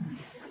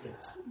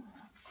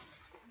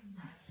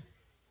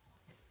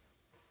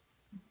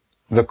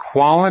 The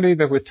quality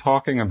that we're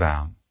talking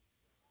about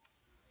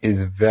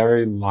is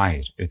very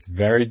light, it's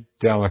very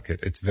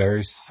delicate, it's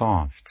very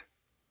soft.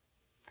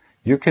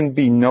 You can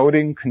be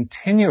noting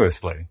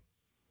continuously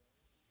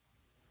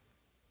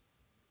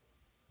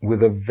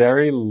with a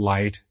very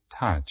light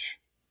touch.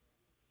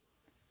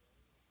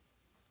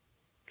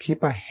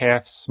 Keep a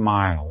half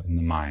smile in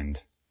the mind.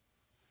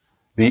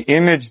 The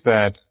image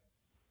that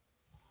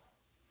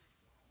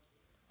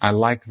I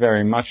like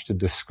very much to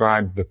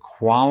describe the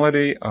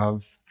quality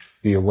of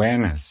the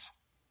awareness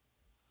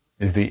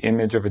is the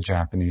image of a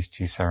Japanese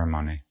tea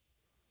ceremony.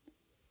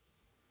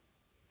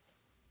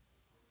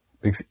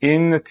 Because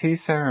in the tea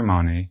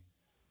ceremony,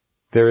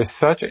 there is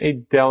such a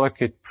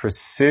delicate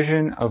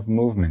precision of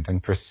movement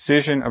and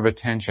precision of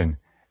attention.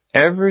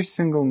 Every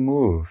single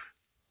move,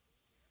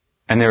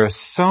 and there are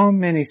so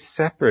many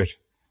separate,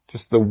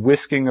 just the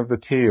whisking of the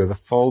tea or the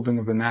folding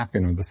of the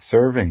napkin or the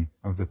serving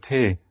of the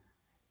tea.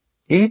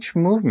 Each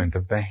movement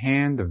of the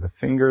hand, of the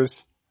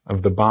fingers,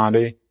 of the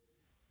body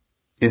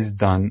is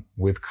done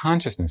with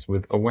consciousness,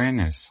 with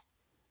awareness.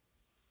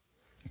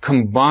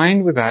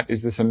 Combined with that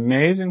is this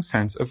amazing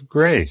sense of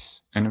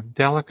grace and of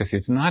delicacy.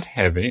 It's not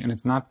heavy and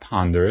it's not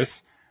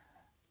ponderous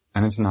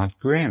and it's not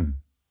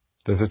grim.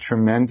 There's a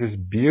tremendous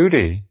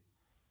beauty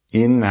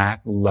in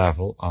that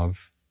level of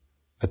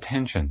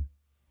attention.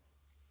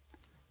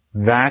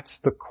 That's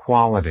the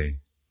quality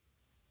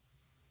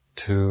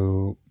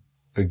to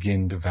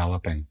begin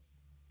developing.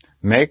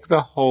 Make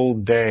the whole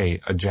day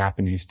a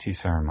Japanese tea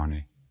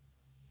ceremony.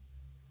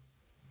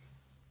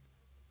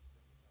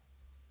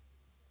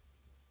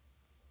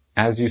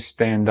 As you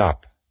stand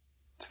up,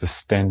 it's the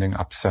standing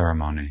up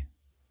ceremony.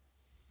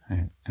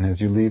 Right? And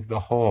as you leave the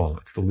hall,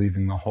 it's the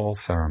leaving the hall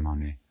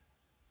ceremony.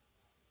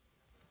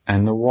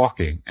 And the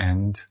walking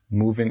and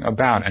moving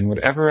about. And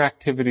whatever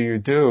activity you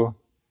do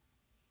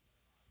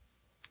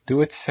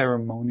it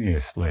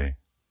ceremoniously.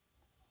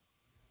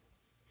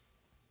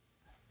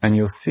 And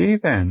you'll see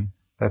then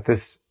that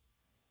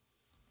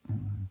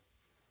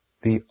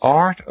the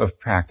art of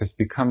practice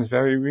becomes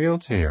very real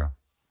to you.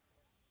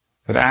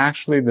 That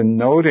actually the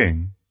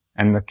noting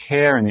and the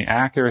care and the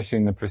accuracy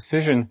and the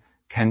precision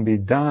can be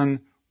done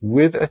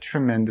with a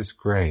tremendous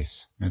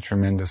grace and a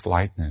tremendous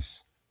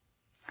lightness.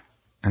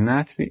 And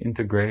that's the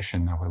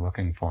integration that we're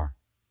looking for.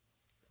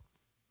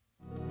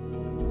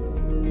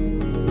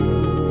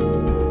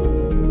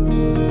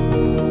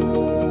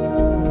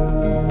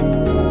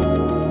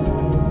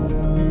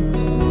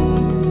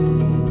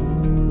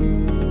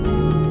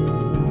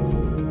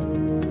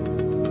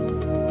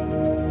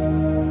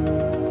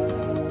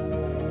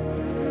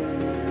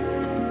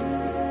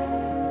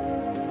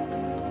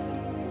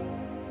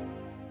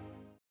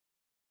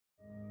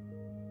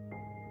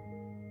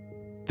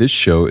 This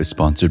show is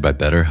sponsored by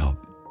BetterHelp.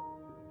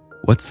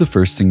 What's the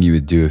first thing you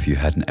would do if you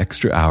had an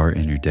extra hour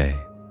in your day?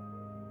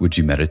 Would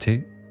you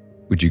meditate?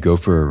 Would you go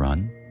for a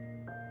run?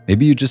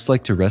 Maybe you just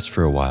like to rest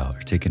for a while or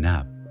take a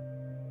nap.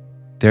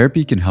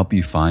 Therapy can help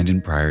you find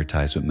and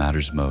prioritize what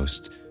matters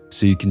most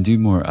so you can do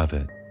more of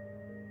it.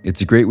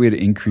 It's a great way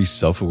to increase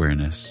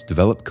self-awareness,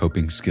 develop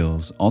coping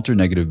skills, alter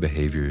negative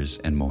behaviors,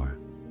 and more.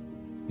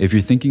 If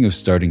you're thinking of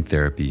starting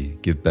therapy,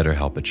 give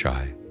BetterHelp a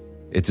try.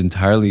 It's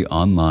entirely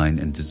online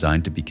and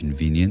designed to be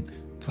convenient,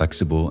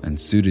 flexible, and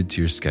suited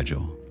to your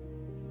schedule.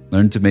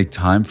 Learn to make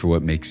time for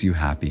what makes you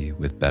happy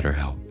with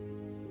BetterHelp.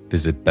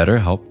 Visit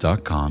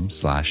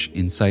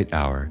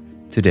betterhelp.com/insighthour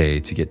today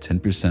to get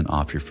 10%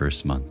 off your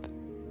first month.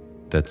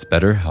 That's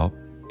BetterHelp,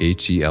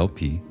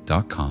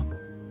 HELP.com,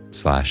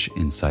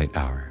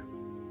 BetterHelp.com/insighthour.